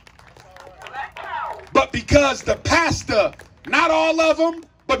 But because the pastor, not all of them,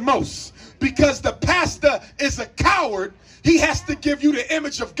 but most, because the pastor is a coward, he has to give you the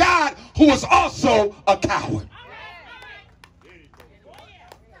image of God who is also a coward.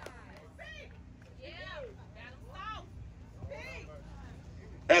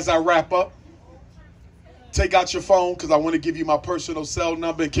 As I wrap up, take out your phone because I want to give you my personal cell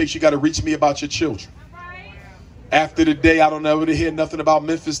number in case you got to reach me about your children. After the day, I don't ever hear nothing about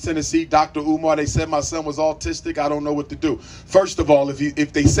Memphis, Tennessee. Dr. Umar, they said my son was autistic. I don't know what to do. First of all,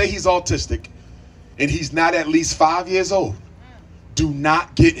 if they say he's autistic and he's not at least 5 years old, do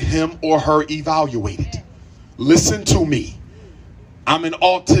not get him or her evaluated. Listen to me. I'm an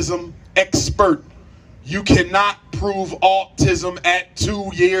autism expert. You cannot prove autism at 2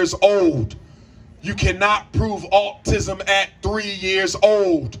 years old. You cannot prove autism at 3 years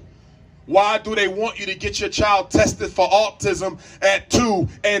old. Why do they want you to get your child tested for autism at 2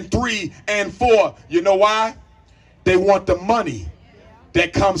 and 3 and 4? You know why? They want the money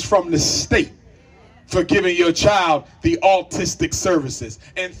that comes from the state for giving your child the autistic services.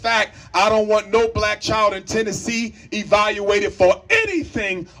 In fact, I don't want no black child in Tennessee evaluated for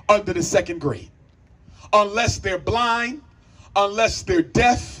anything under the 2nd grade. Unless they're blind, unless they're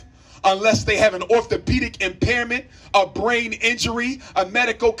deaf, unless they have an orthopedic impairment, a brain injury, a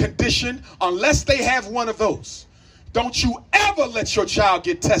medical condition, unless they have one of those. Don't you ever let your child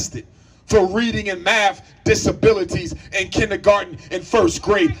get tested for reading and math disabilities in kindergarten and 1st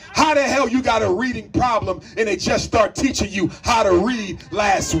grade. How the hell you got a reading problem and they just start teaching you how to read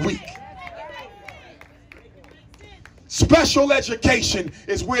last week? Special education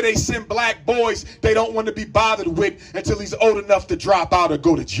is where they send black boys they don't want to be bothered with until he's old enough to drop out or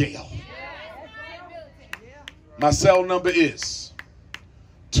go to jail. My cell number is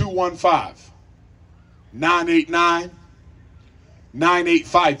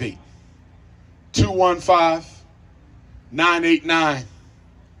 215-989-9858.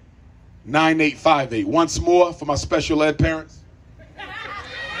 215-989-9858. Once more for my special ed parents.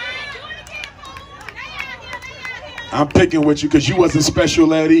 I'm picking with you because you wasn't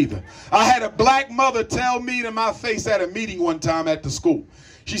special ed either. I had a black mother tell me to my face at a meeting one time at the school.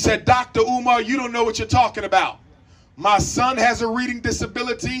 She said, Dr. Umar, you don't know what you're talking about. My son has a reading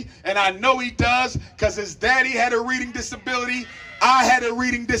disability, and I know he does because his daddy had a reading disability. I had a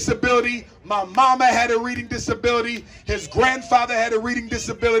reading disability. My mama had a reading disability. His grandfather had a reading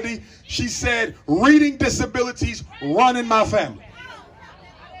disability. She said, reading disabilities run in my family.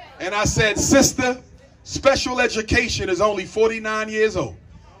 And I said, sister, special education is only 49 years old.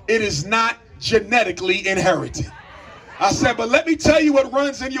 It is not genetically inherited. I said, but let me tell you what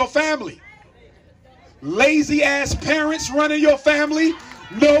runs in your family. Lazy ass parents run in your family.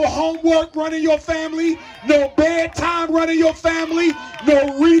 No homework running your family. No bedtime running your family.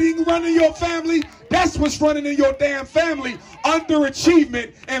 No reading running your family. That's what's running in your damn family.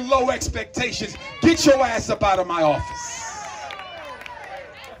 Underachievement and low expectations. Get your ass up out of my office.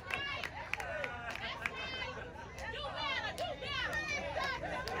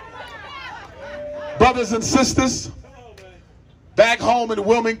 Brothers and sisters, back home in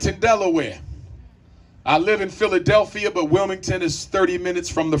Wilmington, Delaware. I live in Philadelphia, but Wilmington is 30 minutes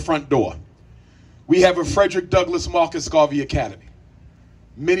from the front door. We have a Frederick Douglass Marcus Garvey Academy.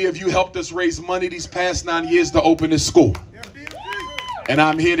 Many of you helped us raise money these past 9 years to open this school. And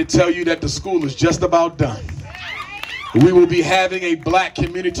I'm here to tell you that the school is just about done. We will be having a Black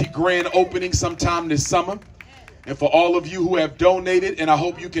community grand opening sometime this summer. And for all of you who have donated, and I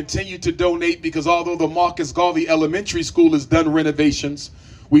hope you continue to donate, because although the Marcus Garvey Elementary School has done renovations,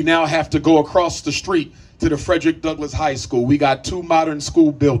 we now have to go across the street to the Frederick Douglass High School. We got 2 modern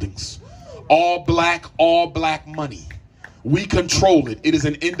school buildings. All black money. We control it. It is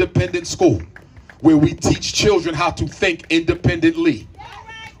an independent school where we teach children how to think independently.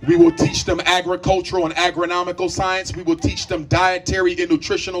 We will teach them agricultural and agronomical science. We will teach them dietary and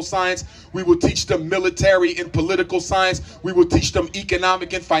nutritional science. We will teach them military and political science. We will teach them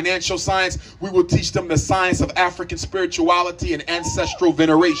economic and financial science. We will teach them the science of African spirituality and ancestral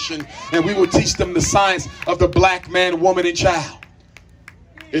veneration. And we will teach them the science of the black man, woman, and child.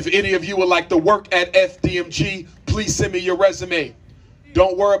 If any of you would like to work at FDMG, please send me your resume.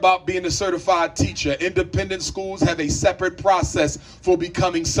 Don't worry about being a certified teacher. Independent schools have a separate process for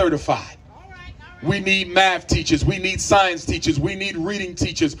becoming certified. We need math teachers. We need science teachers. We need reading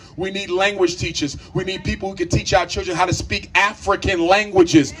teachers. We need language teachers. We need people who can teach our children how to speak African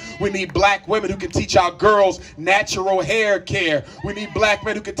languages. We need black women who can teach our girls natural hair care. We need black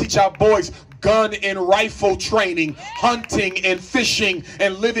men who can teach our boys gun and rifle training, hunting and fishing,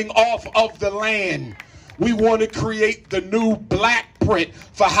 and living off of the land. We want to create the new black print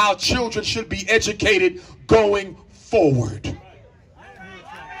for how children should be educated going forward.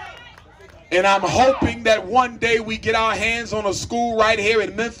 And I'm hoping that one day we get our hands on a school right here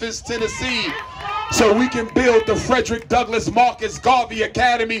in Memphis, Tennessee, so we can build the Frederick Douglass Marcus Garvey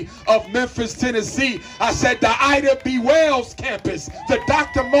Academy of Memphis, Tennessee. I said the Ida B. Wells campus, the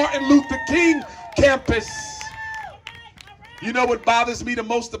Dr. Martin Luther King campus. You know what bothers me the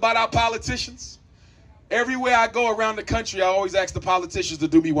most about our politicians? Everywhere I go around the country, I always ask the politicians to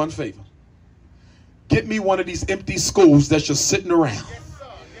do me one favor. Get me one of these empty schools that's just sitting around.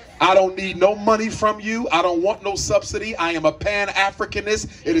 I don't need no money from you. I don't want no subsidy. I am a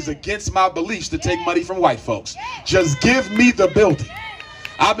Pan-Africanist. It is against my beliefs to take money from white folks. Just give me the building.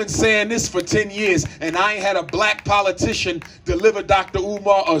 I've been saying this for 10 years, and I ain't had a black politician deliver Dr.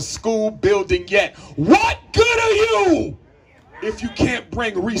 Umar a school building yet. What good are you if you can't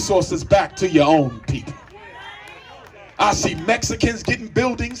bring resources back to your own people? I see Mexicans getting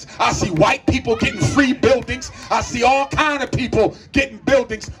buildings. I see white people getting free buildings. I see all kind of people getting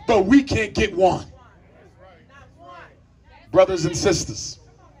buildings, but we can't get one. Brothers and sisters,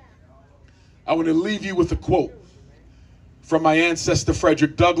 I want to leave you with a quote from my ancestor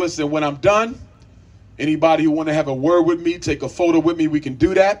Frederick Douglass. And when I'm done, anybody who want to have a word with me, take a photo with me, we can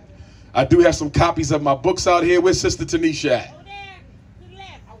do that. I do have some copies of my books out here. Where's Sister Tanisha at?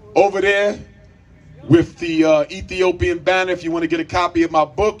 Over there with the Ethiopian banner. If you want to get a copy of my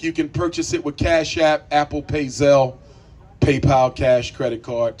book, you can purchase it with Cash App, Apple Pay, Zelle, PayPal, cash, credit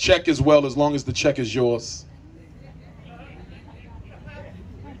card, check as well, as long as the check is yours.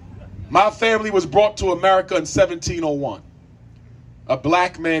 My family was brought to America in 1701. A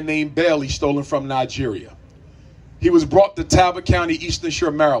black man named Bailey, stolen from Nigeria. He was brought to Talbot County, Eastern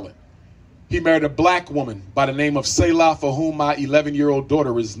Shore, Maryland. He married a black woman by the name of Selah, for whom my 11-year-old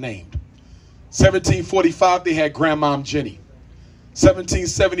daughter is named. 1745, they had Grandmom Jenny.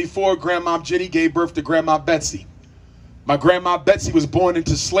 1774, Grandmom Jenny gave birth to Grandma Betsy. My Grandma Betsy was born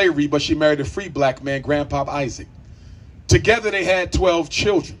into slavery, but she married a free black man, Grandpa Isaac. Together they had 12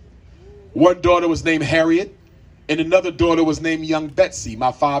 children. One daughter was named Harriet, and another daughter was named Young Betsy,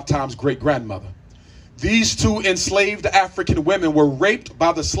 my 5 times great-grandmother. These two enslaved African women were raped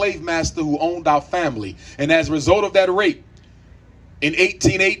by the slave master who owned our family. And as a result of that rape, in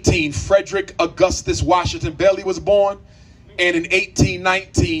 1818, Frederick Augustus Washington Bailey was born. And in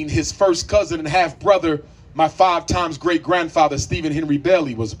 1819, his first cousin and half-brother, my 5 times great-grandfather, Stephen Henry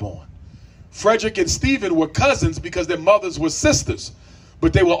Bailey, was born. Frederick and Stephen were cousins because their mothers were sisters,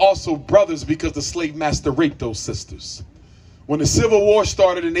 but they were also brothers because the slave master raped those sisters. When the Civil War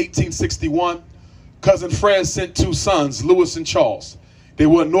started in 1861, Cousin Fred sent 2 sons, Lewis and Charles. They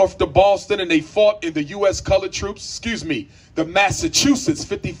were north to Boston and they fought in the U.S. colored troops, the Massachusetts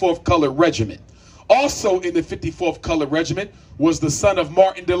 54th Colored Regiment. Also in the 54th Colored Regiment was the son of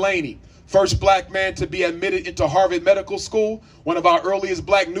Martin Delany, first black man to be admitted into Harvard Medical School, one of our earliest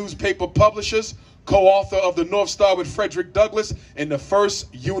black newspaper publishers, co-author of the North Star with Frederick Douglass, and the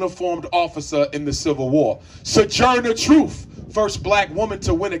first uniformed officer in the Civil War. Sojourner Truth, first black woman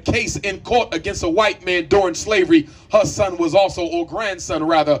to win a case in court against a white man during slavery. Her son was also, or grandson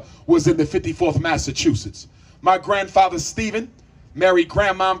rather, was in the 54th Massachusetts. My grandfather Stephen married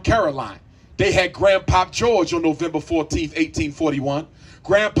Grandmom Caroline. They had Grandpop George on November 14th, 1841.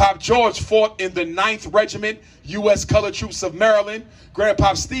 Grandpop George fought in the 9th Regiment, U.S. Colored Troops of Maryland.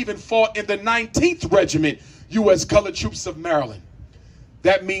 Grandpop Stephen fought in the 19th Regiment, U.S. Colored Troops of Maryland.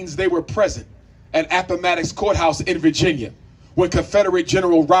 That means they were present at Appomattox Courthouse in Virginia when Confederate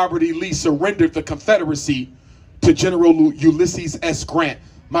General Robert E. Lee surrendered the Confederacy to General Ulysses S. Grant.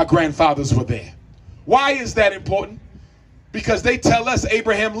 My grandfathers were there. Why is that important? Because they tell us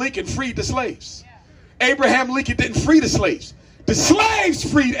Abraham Lincoln freed the slaves. Abraham Lincoln didn't free the slaves. The slaves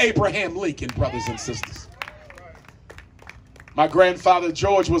freed Abraham Lincoln, brothers and sisters. My grandfather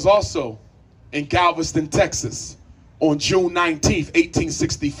George was also in Galveston, Texas on June 19th,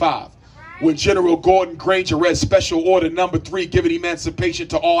 1865, when General Gordon Granger read Special Order Number 3 giving emancipation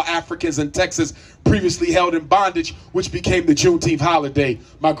to all Africans in Texas previously held in bondage, which became the Juneteenth holiday.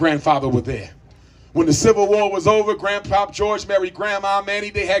 My grandfather was there. When the Civil War was over, Grandpop George married Grandma Manny.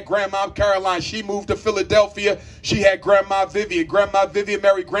 They had Grandma Caroline. She moved to Philadelphia. She had Grandma Vivian. Grandma Vivian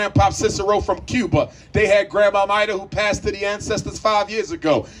married Grandpop Cicero from Cuba. They had Grandma Ida, who passed to the ancestors 5 years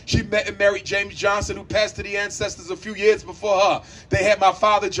ago. She met and married James Johnson, who passed to the ancestors a few years before her. They had my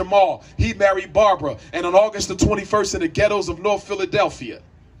father Jamal. He married Barbara. And on August the 21st, in the ghettos of North Philadelphia,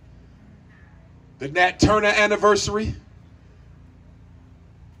 the Nat Turner anniversary,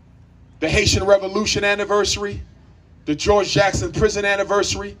 the Haitian Revolution anniversary, the George Jackson prison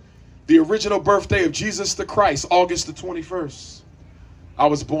anniversary, the original birthday of Jesus the Christ, August the 21st. I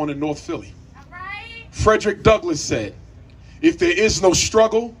was born in North Philly. Frederick Douglass said, if there is no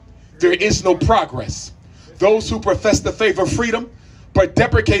struggle, there is no progress. Those who profess to favor freedom but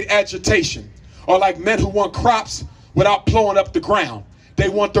deprecate agitation are like men who want crops without plowing up the ground. They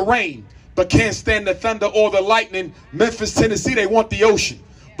want the rain but can't stand the thunder or the lightning. Memphis, Tennessee, they want the ocean,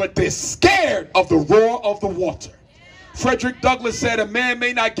 but they're scared of the roar of the water. Frederick Douglass said, a man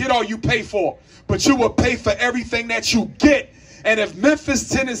may not get all you pay for, but you will pay for everything that you get. And if Memphis,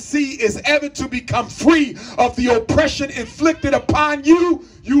 Tennessee is ever to become free of the oppression inflicted upon you,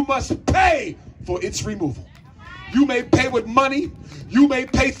 you must pay for its removal. You may pay with money, you may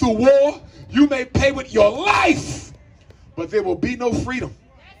pay through war, you may pay with your life, but there will be no freedom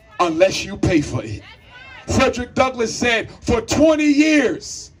unless you pay for it. Frederick Douglass said, for 20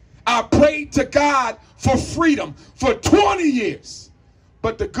 years, I prayed to God for freedom for 20 years.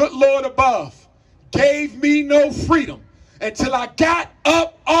 But the good Lord above gave me no freedom until I got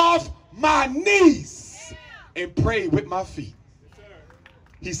up off my knees and prayed with my feet.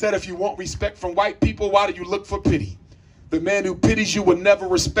 He said, if you want respect from white people, why do you look for pity? The man who pities you will never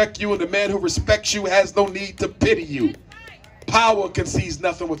respect you, and the man who respects you has no need to pity you. Power concedes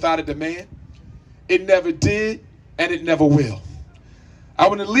nothing without a demand. It never did, and it never will. I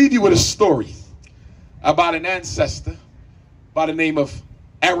want to leave you with a story about an ancestor by the name of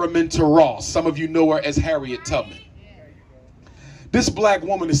Araminta Ross. Some of you know her as Harriet Tubman. This black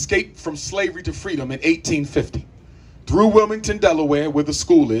woman escaped from slavery to freedom in 1850 through Wilmington, Delaware, where the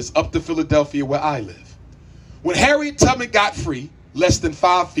school is, up to Philadelphia, where I live. When Harriet Tubman got free, less than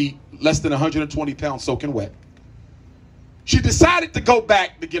 5 feet, less than 120 pounds soaking wet, she decided to go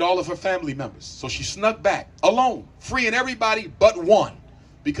back to get all of her family members. So she snuck back alone, freeing everybody but one,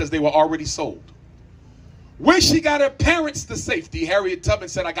 because they were already sold. When she got her parents to safety, Harriet Tubman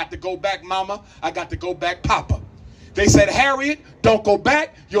said, I got to go back, Mama. I got to go back, Papa. They said, Harriet, don't go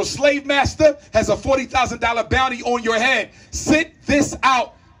back. Your slave master has a $40,000 bounty on your head. Sit this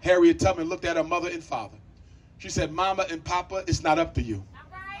out. Harriet Tubman looked at her mother and father. She said, Mama and Papa, it's not up to you.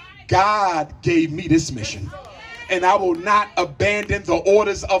 God gave me this mission, and I will not abandon the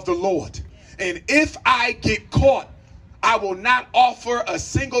orders of the Lord. And if I get caught, I will not offer a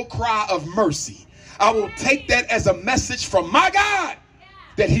single cry of mercy. I will take that as a message from my God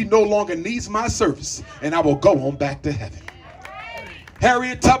that he no longer needs my service, and I will go on back to heaven.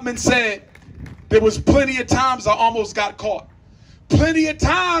 Harriet Tubman said, there was plenty of times I almost got caught. Plenty of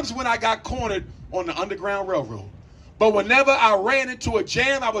times when I got cornered on the Underground Railroad. But whenever I ran into a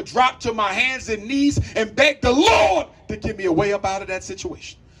jam, I would drop to my hands and knees and beg the Lord to give me a way up out of that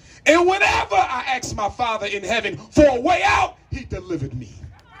situation. And whenever I asked my Father in heaven for a way out, he delivered me.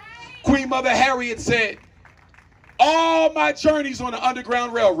 Queen Mother Harriet said, all my journeys on the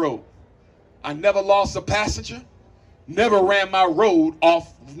Underground Railroad, I never lost a passenger, never ran my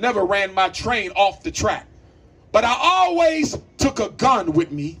train off the track. But I always took a gun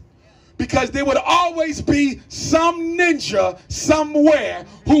with me, because there would always be some ninja somewhere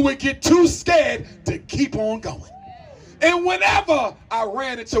who would get too scared to keep on going. And whenever I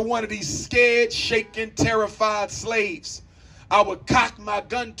ran into one of these scared, shaken, terrified slaves, I would cock my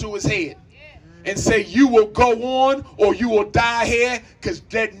gun to his head and say, you will go on or you will die here, because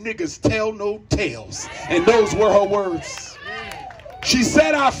dead niggas tell no tales. And those were her words. She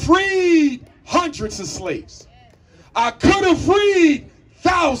said, I freed hundreds of slaves. I could have freed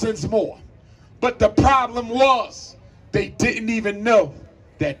thousands more. But the problem was, they didn't even know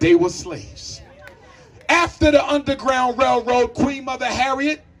that they were slaves. After the Underground Railroad, Queen Mother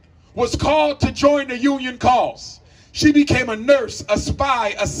Harriet was called to join the Union cause. She became a nurse, a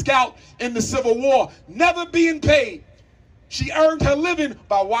spy, a scout in the Civil War, never being paid. She earned her living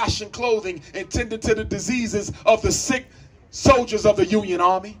by washing clothing and tending to the diseases of the sick soldiers of the Union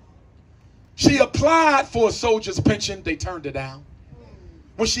Army. She applied for a soldier's pension. They turned her down.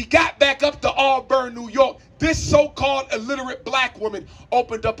 When she got back up to Auburn, New York, this so-called illiterate black woman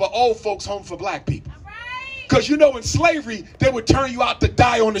opened up an old folks home for black people. Because you know, in slavery, they would turn you out to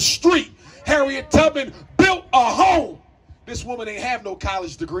die on the street. Harriet Tubman built a home. This woman ain't have no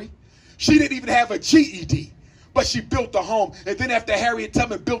college degree. She didn't even have a GED. But she built a home. And then after Harriet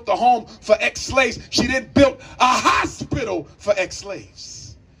Tubman built a home for ex-slaves, she then built a hospital for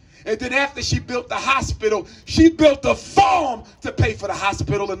ex-slaves. And then after she built the hospital, she built a farm to pay for the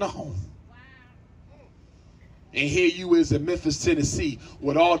hospital and the home. And here you is in Memphis, Tennessee,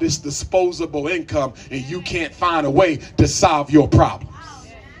 with all this disposable income, and you can't find a way to solve your problems.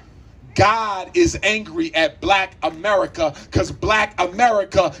 God is angry at black America because black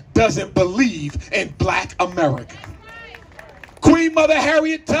America doesn't believe in black America. Queen Mother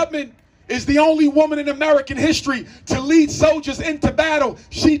Harriet Tubman is the only woman in American history to lead soldiers into battle.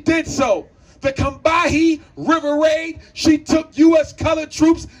 She did so. The Combahee River Raid, she took U.S. colored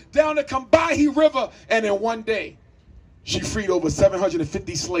troops down the Combahee River, and in one day, she freed over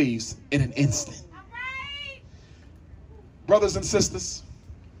 750 slaves in an instant. Brothers and sisters,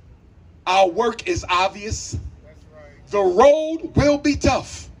 our work is obvious. The road will be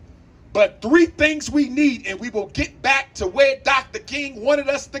tough. But three things we need, and we will get back to where Dr. King wanted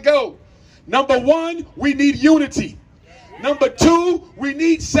us to go. Number one, we need unity. Number two, we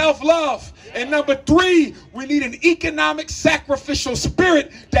need self-love. And number three, we need an economic sacrificial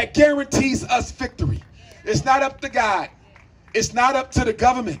spirit that guarantees us victory. It's not up to God. It's not up to the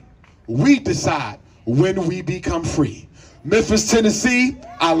government. We decide when we become free. Memphis, Tennessee,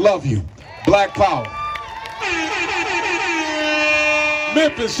 I love you. Black power.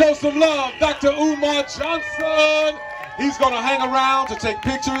 Memphis, show some love. Dr. Umar Johnson. He's going to hang around to take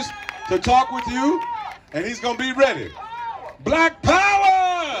pictures, to talk with you, and he's going to be ready. Black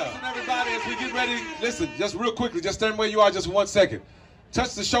power! Listen, everybody, as we get ready, listen, just real quickly, just stand where you are just 1 second.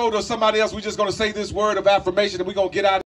 Touch the shoulder of somebody else. We're just going to say this word of affirmation, and we're going to get out of